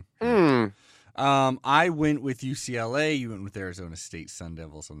went with UCLA. You went with Arizona State Sun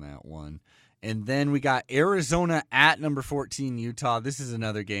Devils on that one. And then we got Arizona at number 14, Utah. This is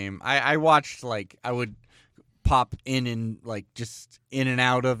another game. I watched, like, I would pop in and like just in and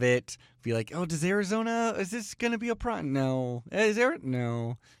out of it, be like, oh, is this gonna be a prime? No. Is there?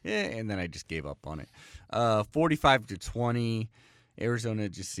 No. Yeah. And then I just gave up on it. 45-20. Arizona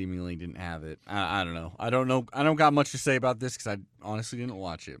just seemingly didn't have it. I don't know. I don't got much to say about this because I honestly didn't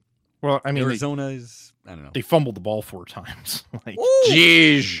watch it. Well, I mean, Arizona is, I don't know. They fumbled the ball 4 times. Like,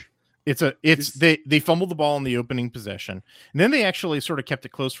 jeez. They fumbled the ball in the opening possession, and then they actually sort of kept it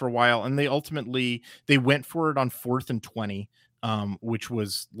close for a while, and they went for it on 4th and 20, which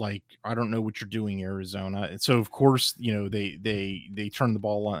was like, I don't know what you're doing, Arizona. And so of course, they turned the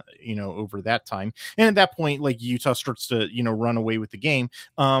ball on, over that time, and at that point, like, Utah starts to run away with the game,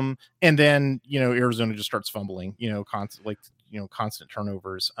 and then Arizona just starts fumbling, constant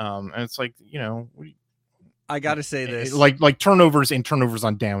turnovers, and it's like, I gotta say this, like turnovers and turnovers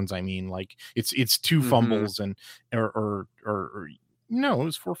on downs. I mean, like it's 2 fumbles and or no, it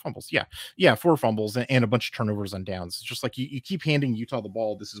was 4 fumbles. Yeah, 4 fumbles and a bunch of turnovers on downs. It's just like you keep handing Utah the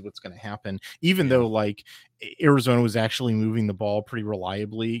ball, this is what's going to happen. Even though like Arizona was actually moving the ball pretty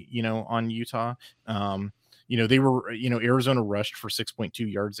reliably, on Utah. They were, Arizona rushed for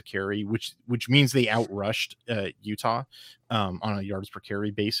 6.2 yards a carry, which means they outrushed Utah on a yards per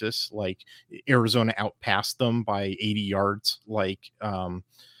carry basis. Like, Arizona outpassed them by 80 yards. Like, on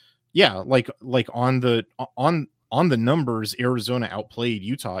the numbers, Arizona outplayed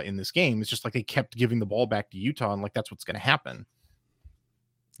Utah in this game. It's just like they kept giving the ball back to Utah, and like that's what's going to happen.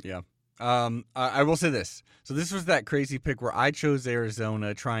 Yeah. I will say this. So this was that crazy pick where I chose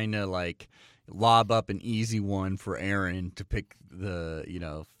Arizona, trying to like lob up an easy one for Aaron to pick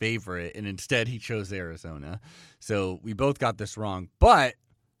the favorite, and instead he chose Arizona. So we both got this wrong, but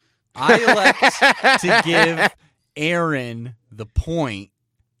I elect to give Aaron the point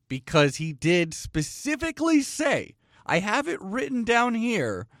because he did specifically say, I have it written down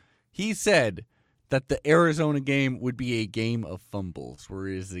here, he said that the Arizona game would be a game of fumbles, were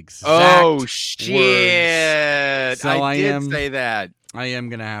his exact Oh, shit. words. So I did say that. I am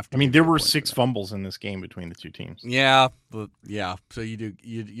going to have to. I mean, give there you a were point for 6 that. fumbles in this game between the two teams. Yeah, but yeah. So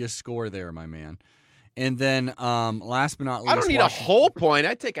you score there, my man. And then last but not least, I don't need a whole point.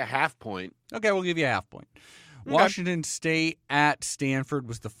 I'd take a half point. Okay, we'll give you a half point. Okay. Washington State at Stanford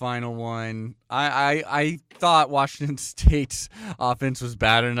was the final one. I thought Washington State's offense was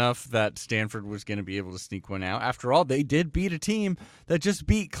bad enough that Stanford was going to be able to sneak one out. After all, they did beat a team that just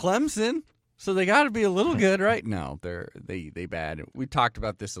beat Clemson, so they got to be a little good, right? No, they bad. We talked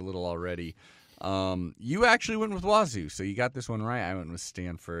about this a little already. You actually went with Wazoo, so you got this one right. I went with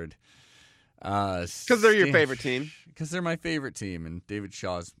Stanford. Because they're your favorite team. Because they're my favorite team, and David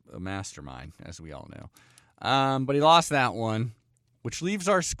Shaw's a mastermind, as we all know. But he lost that one, which leaves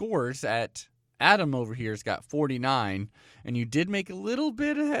our scores at Adam over here has got 49, and you did make a little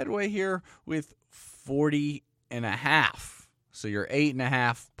bit of headway here with 40.5. So you're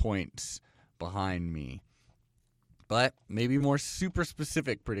 8.5 points behind me. But maybe more super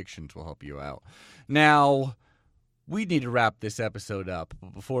specific predictions will help you out. Now, we need to wrap this episode up,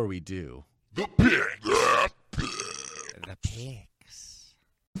 but before we do, The pig. The pigs.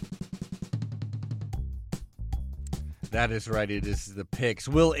 that is right. It is the picks.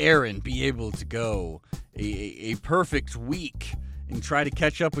 Will Aaron be able to go a perfect week and try to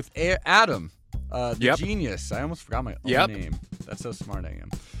catch up with Adam, the Yep. genius? I almost forgot my own Yep. name. That's how smart I am.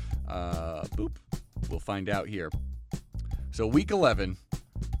 Boop. We'll find out here. So week 11,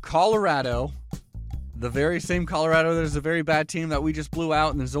 Colorado, the very same Colorado. There's a very bad team that we just blew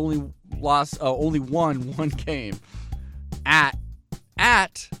out, and there's only won one game at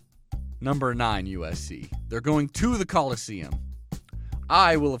number 9 USC. They're going to the Coliseum.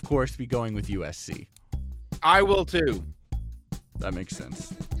 I will, of course, be going with USC. I will too. That makes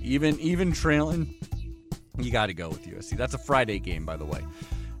sense. Even trailing, you got to go with USC. That's a Friday game, by the way.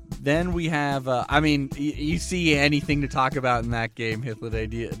 Then we have, you see anything to talk about in that game, Hitler?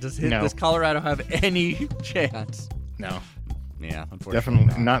 Does Colorado have any chance? No, Yeah, unfortunately.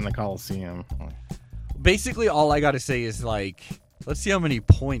 definitely not in the Coliseum. Basically, all I got to say is, let's see how many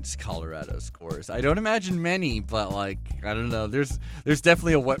points Colorado scores. I don't imagine many, but, I don't know. There's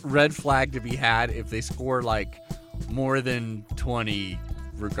definitely a red flag to be had if they score, more than 20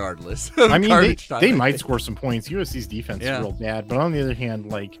 regardless. I mean, Garbage time, they I might think. score some points. USC's defense Yeah. is real bad, but on the other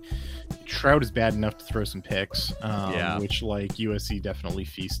hand, Trout is bad enough to throw some picks, which USC definitely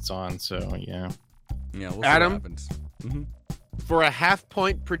feasts on. So yeah, Yeah, we'll see Adam? what happens. Mm-hmm. For a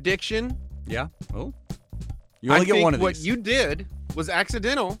half-point prediction, Yeah. Oh. You only I get think one of what these. you did was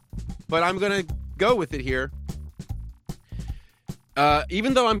accidental, but I'm going to go with it here.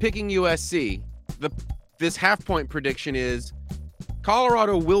 Even though I'm picking USC, this half-point prediction is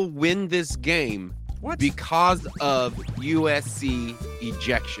Colorado will win this game What? because of USC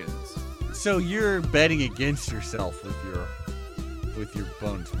ejections. So you're betting against yourself with your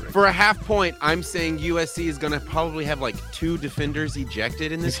bones break. For a half point, I'm saying USC is going to probably have 2 defenders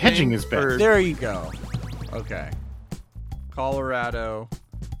ejected in this His hedging game is bad. for- There you go. Okay. Colorado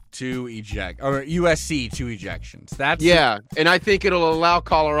 2 eject or USC 2 ejections. That's Yeah, and I think it'll allow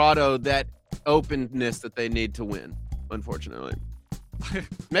Colorado that openness that they need to win, unfortunately.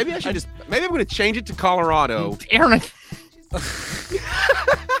 Maybe I'm going to change it to Colorado. Aaron,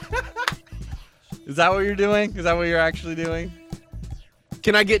 Is that what you're doing? Is that what you're actually doing?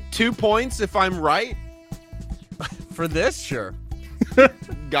 Can I get 2 points if I'm right? For this, sure.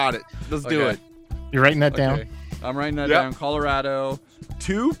 Got it. Let's do Okay. it. you're writing that down. Okay. I'm writing that Yep. down. Colorado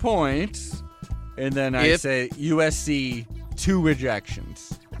 2 points, and then I If- say USC 2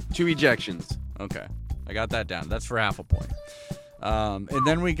 ejections. 2 ejections. Okay, I got that down. That's for half a point. And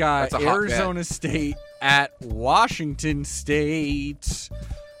then we got That's a hot Arizona State at Washington State.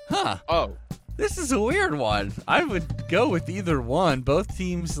 Huh. Oh, This is a weird one. I would go with either one. Both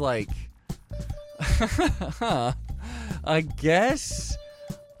teams, I guess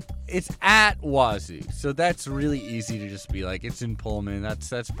it's at Wazoo. So that's really easy to just be it's in Pullman.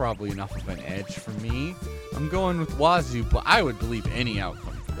 That's probably enough of an edge for me. I'm going with Wazoo, but I would believe any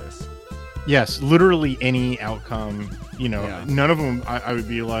outcome for this. Yes, literally any outcome. Yeah. None of them. I would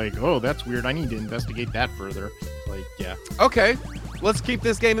be oh, that's weird. I need to investigate that further. Yeah. okay. Let's keep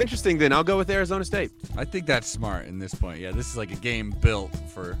this game interesting then. I'll go with Arizona State. I think that's smart in this point. Yeah, this is a game built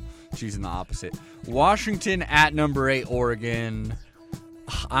for choosing the opposite. Washington at number 8, Oregon.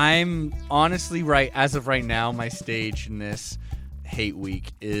 I'm honestly as of right now, my stage in this hate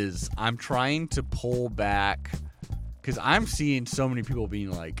week is I'm trying to pull back because I'm seeing so many people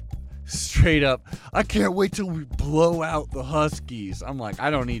being like, straight up, I can't wait till we blow out the Huskies. I'm like, I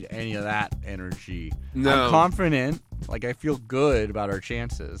don't need any of that energy. No. I'm confident. Like, I feel good about our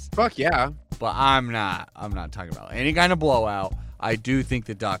chances. Fuck yeah. But I'm not talking about any kind of blowout. I do think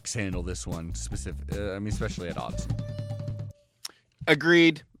the Ducks handle this one especially at odds.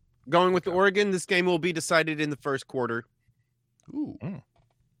 Agreed. Going with Oregon, this game will be decided in the first quarter. Ooh.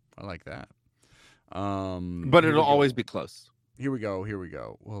 I like that. But it'll always be close. Here we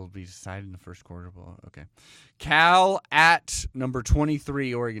go. Will be decided in the first quarter. Okay. Cal at number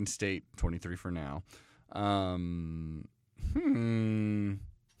 23, Oregon State. 23 for now.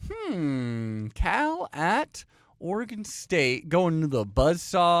 Cal at Oregon State going to the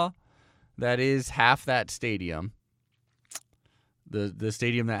buzzsaw that is half that stadium. The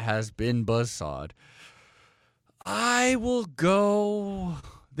stadium that has been buzzsawed. I will go.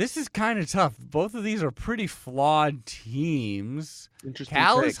 This is kind of tough. Both of these are pretty flawed teams.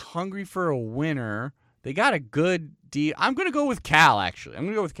 Cal is hungry for a winner. They got a good deal. I'm going to go with Cal, actually. I'm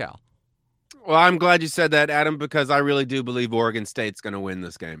going to go with Cal. Well, I'm glad you said that, Adam, because I really do believe Oregon State's going to win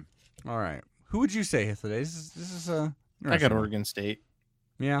this game. All right. Who would you say, Hithade? This is I got Oregon State.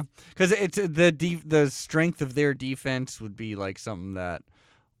 Yeah, because it's the strength of their defense would be like something that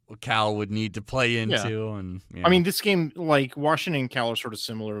Cal would need to play into. And I mean, this game, like Washington and Cal are sort of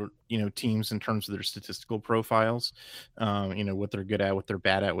similar, teams in terms of their statistical profiles, what they're good at, what they're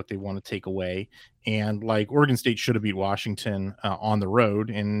bad at, what they want to take away. And like Oregon State should have beat Washington on the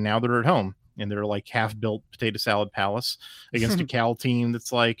road, and now they're at home. And they're like half-built potato salad palace against a Cal team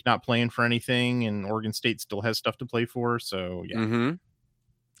that's like not playing for anything, and Oregon State still has stuff to play for. So yeah,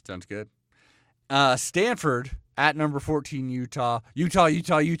 Sounds good. Stanford at number 14, Utah,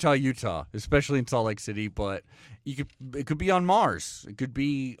 especially in Salt Lake City. But it could be on Mars. It could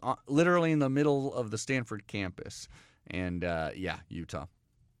be literally in the middle of the Stanford campus. And Utah.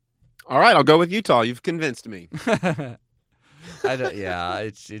 All right, I'll go with Utah. You've convinced me.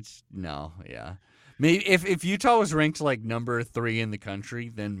 Maybe if Utah was ranked like number 3 in the country,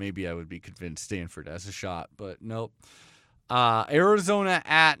 then maybe I would be convinced Stanford has a shot. But nope. Arizona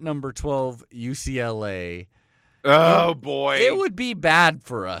at number 12, UCLA. Oh boy, it would be bad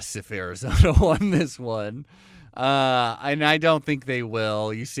for us if Arizona won this one, and I don't think they will.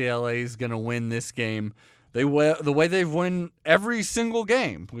 UCLA is going to win this game. The way they've won every single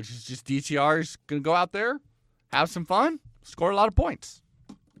game, which is just DTR is going to go out there, have some fun, score a lot of points.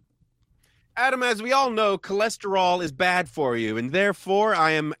 Adam, as we all know, cholesterol is bad for you, and therefore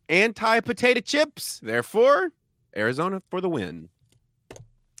I am anti-potato chips. Therefore, Arizona for the win.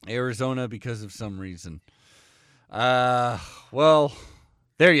 Arizona because of some reason. Well,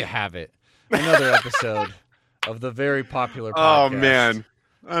 there you have it. Another episode of the very popular podcast. Oh, man.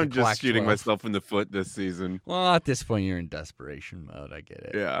 I'm just shooting myself in the foot this season. Well, at this point, you're in desperation mode. I get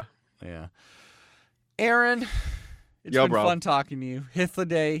it. Yeah. Aaron, it's been fun talking to you.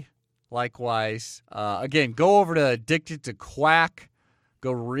 Hithade, likewise. Again, go over to Addicted to Quack.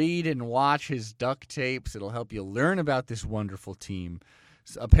 Go read and watch his duck tapes. It'll help you learn about this wonderful team.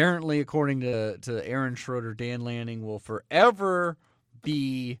 So apparently, according to Aaron Schroeder, Dan Lanning will forever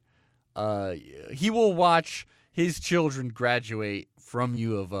be he will watch his children graduate from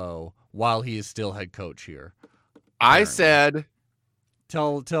U of O while he is still head coach here. I said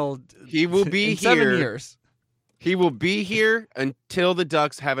tell he will be in here 7 years. He will be here until the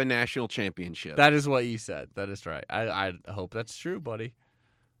Ducks have a national championship. That is what you said. That is right. I hope that's true, buddy.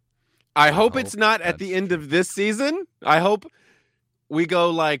 I hope it's not at the end of this season. I hope we go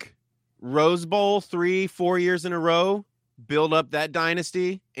like Rose Bowl 3-4 years in a row, build up that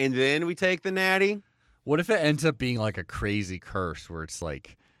dynasty, and then we take the Natty. What if it ends up being like a crazy curse where it's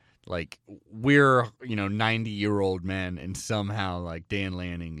like we're 90-year-old men and somehow like Dan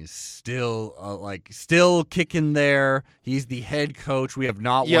Lanning is still kicking there. He's the head coach. We have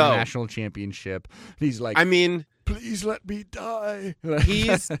not won a national championship. He's like, I mean, please let me die.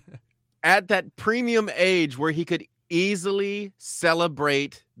 He's at that premium age where he could easily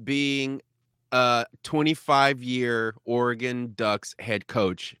celebrate being a 25-year Oregon Ducks head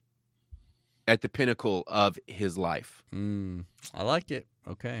coach at the pinnacle of his life. I like it.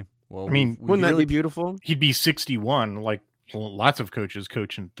 Okay. Well, I mean, wouldn't that be beautiful? He'd be 61, like lots of coaches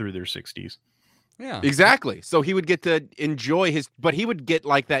coaching through their 60s. Yeah, exactly. So he would get to enjoy but he would get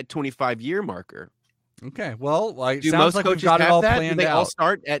like that 25-year marker. Okay. Well, do sounds most like coaches we've got have it all that? planned Do they out. all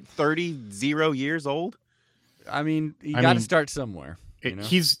start at 30 years old? I mean, you got to start somewhere.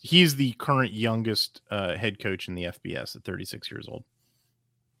 He's the current youngest head coach in the FBS at 36 years old.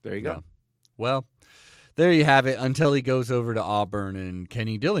 There you go. Well, there you have it. Until he goes over to Auburn and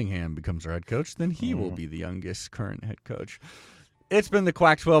Kenny Dillingham becomes our head coach, then he will be the youngest current head coach. It's been the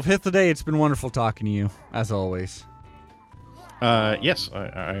Quack 12 Hit the Day. It's been wonderful talking to you, as always. Yes,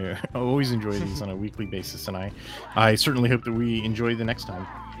 I always enjoy these on a weekly basis, and I certainly hope that we enjoy the next time.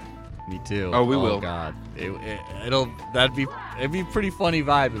 Me too. Oh, we will. God, it'd be a pretty funny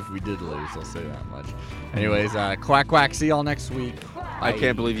vibe if we did lose. I'll say that much. Anyways, quack quack. See y'all next week. I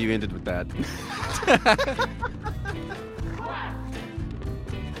can't believe you ended with that.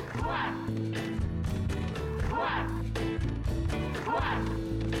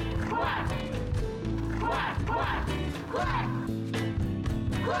 Quack.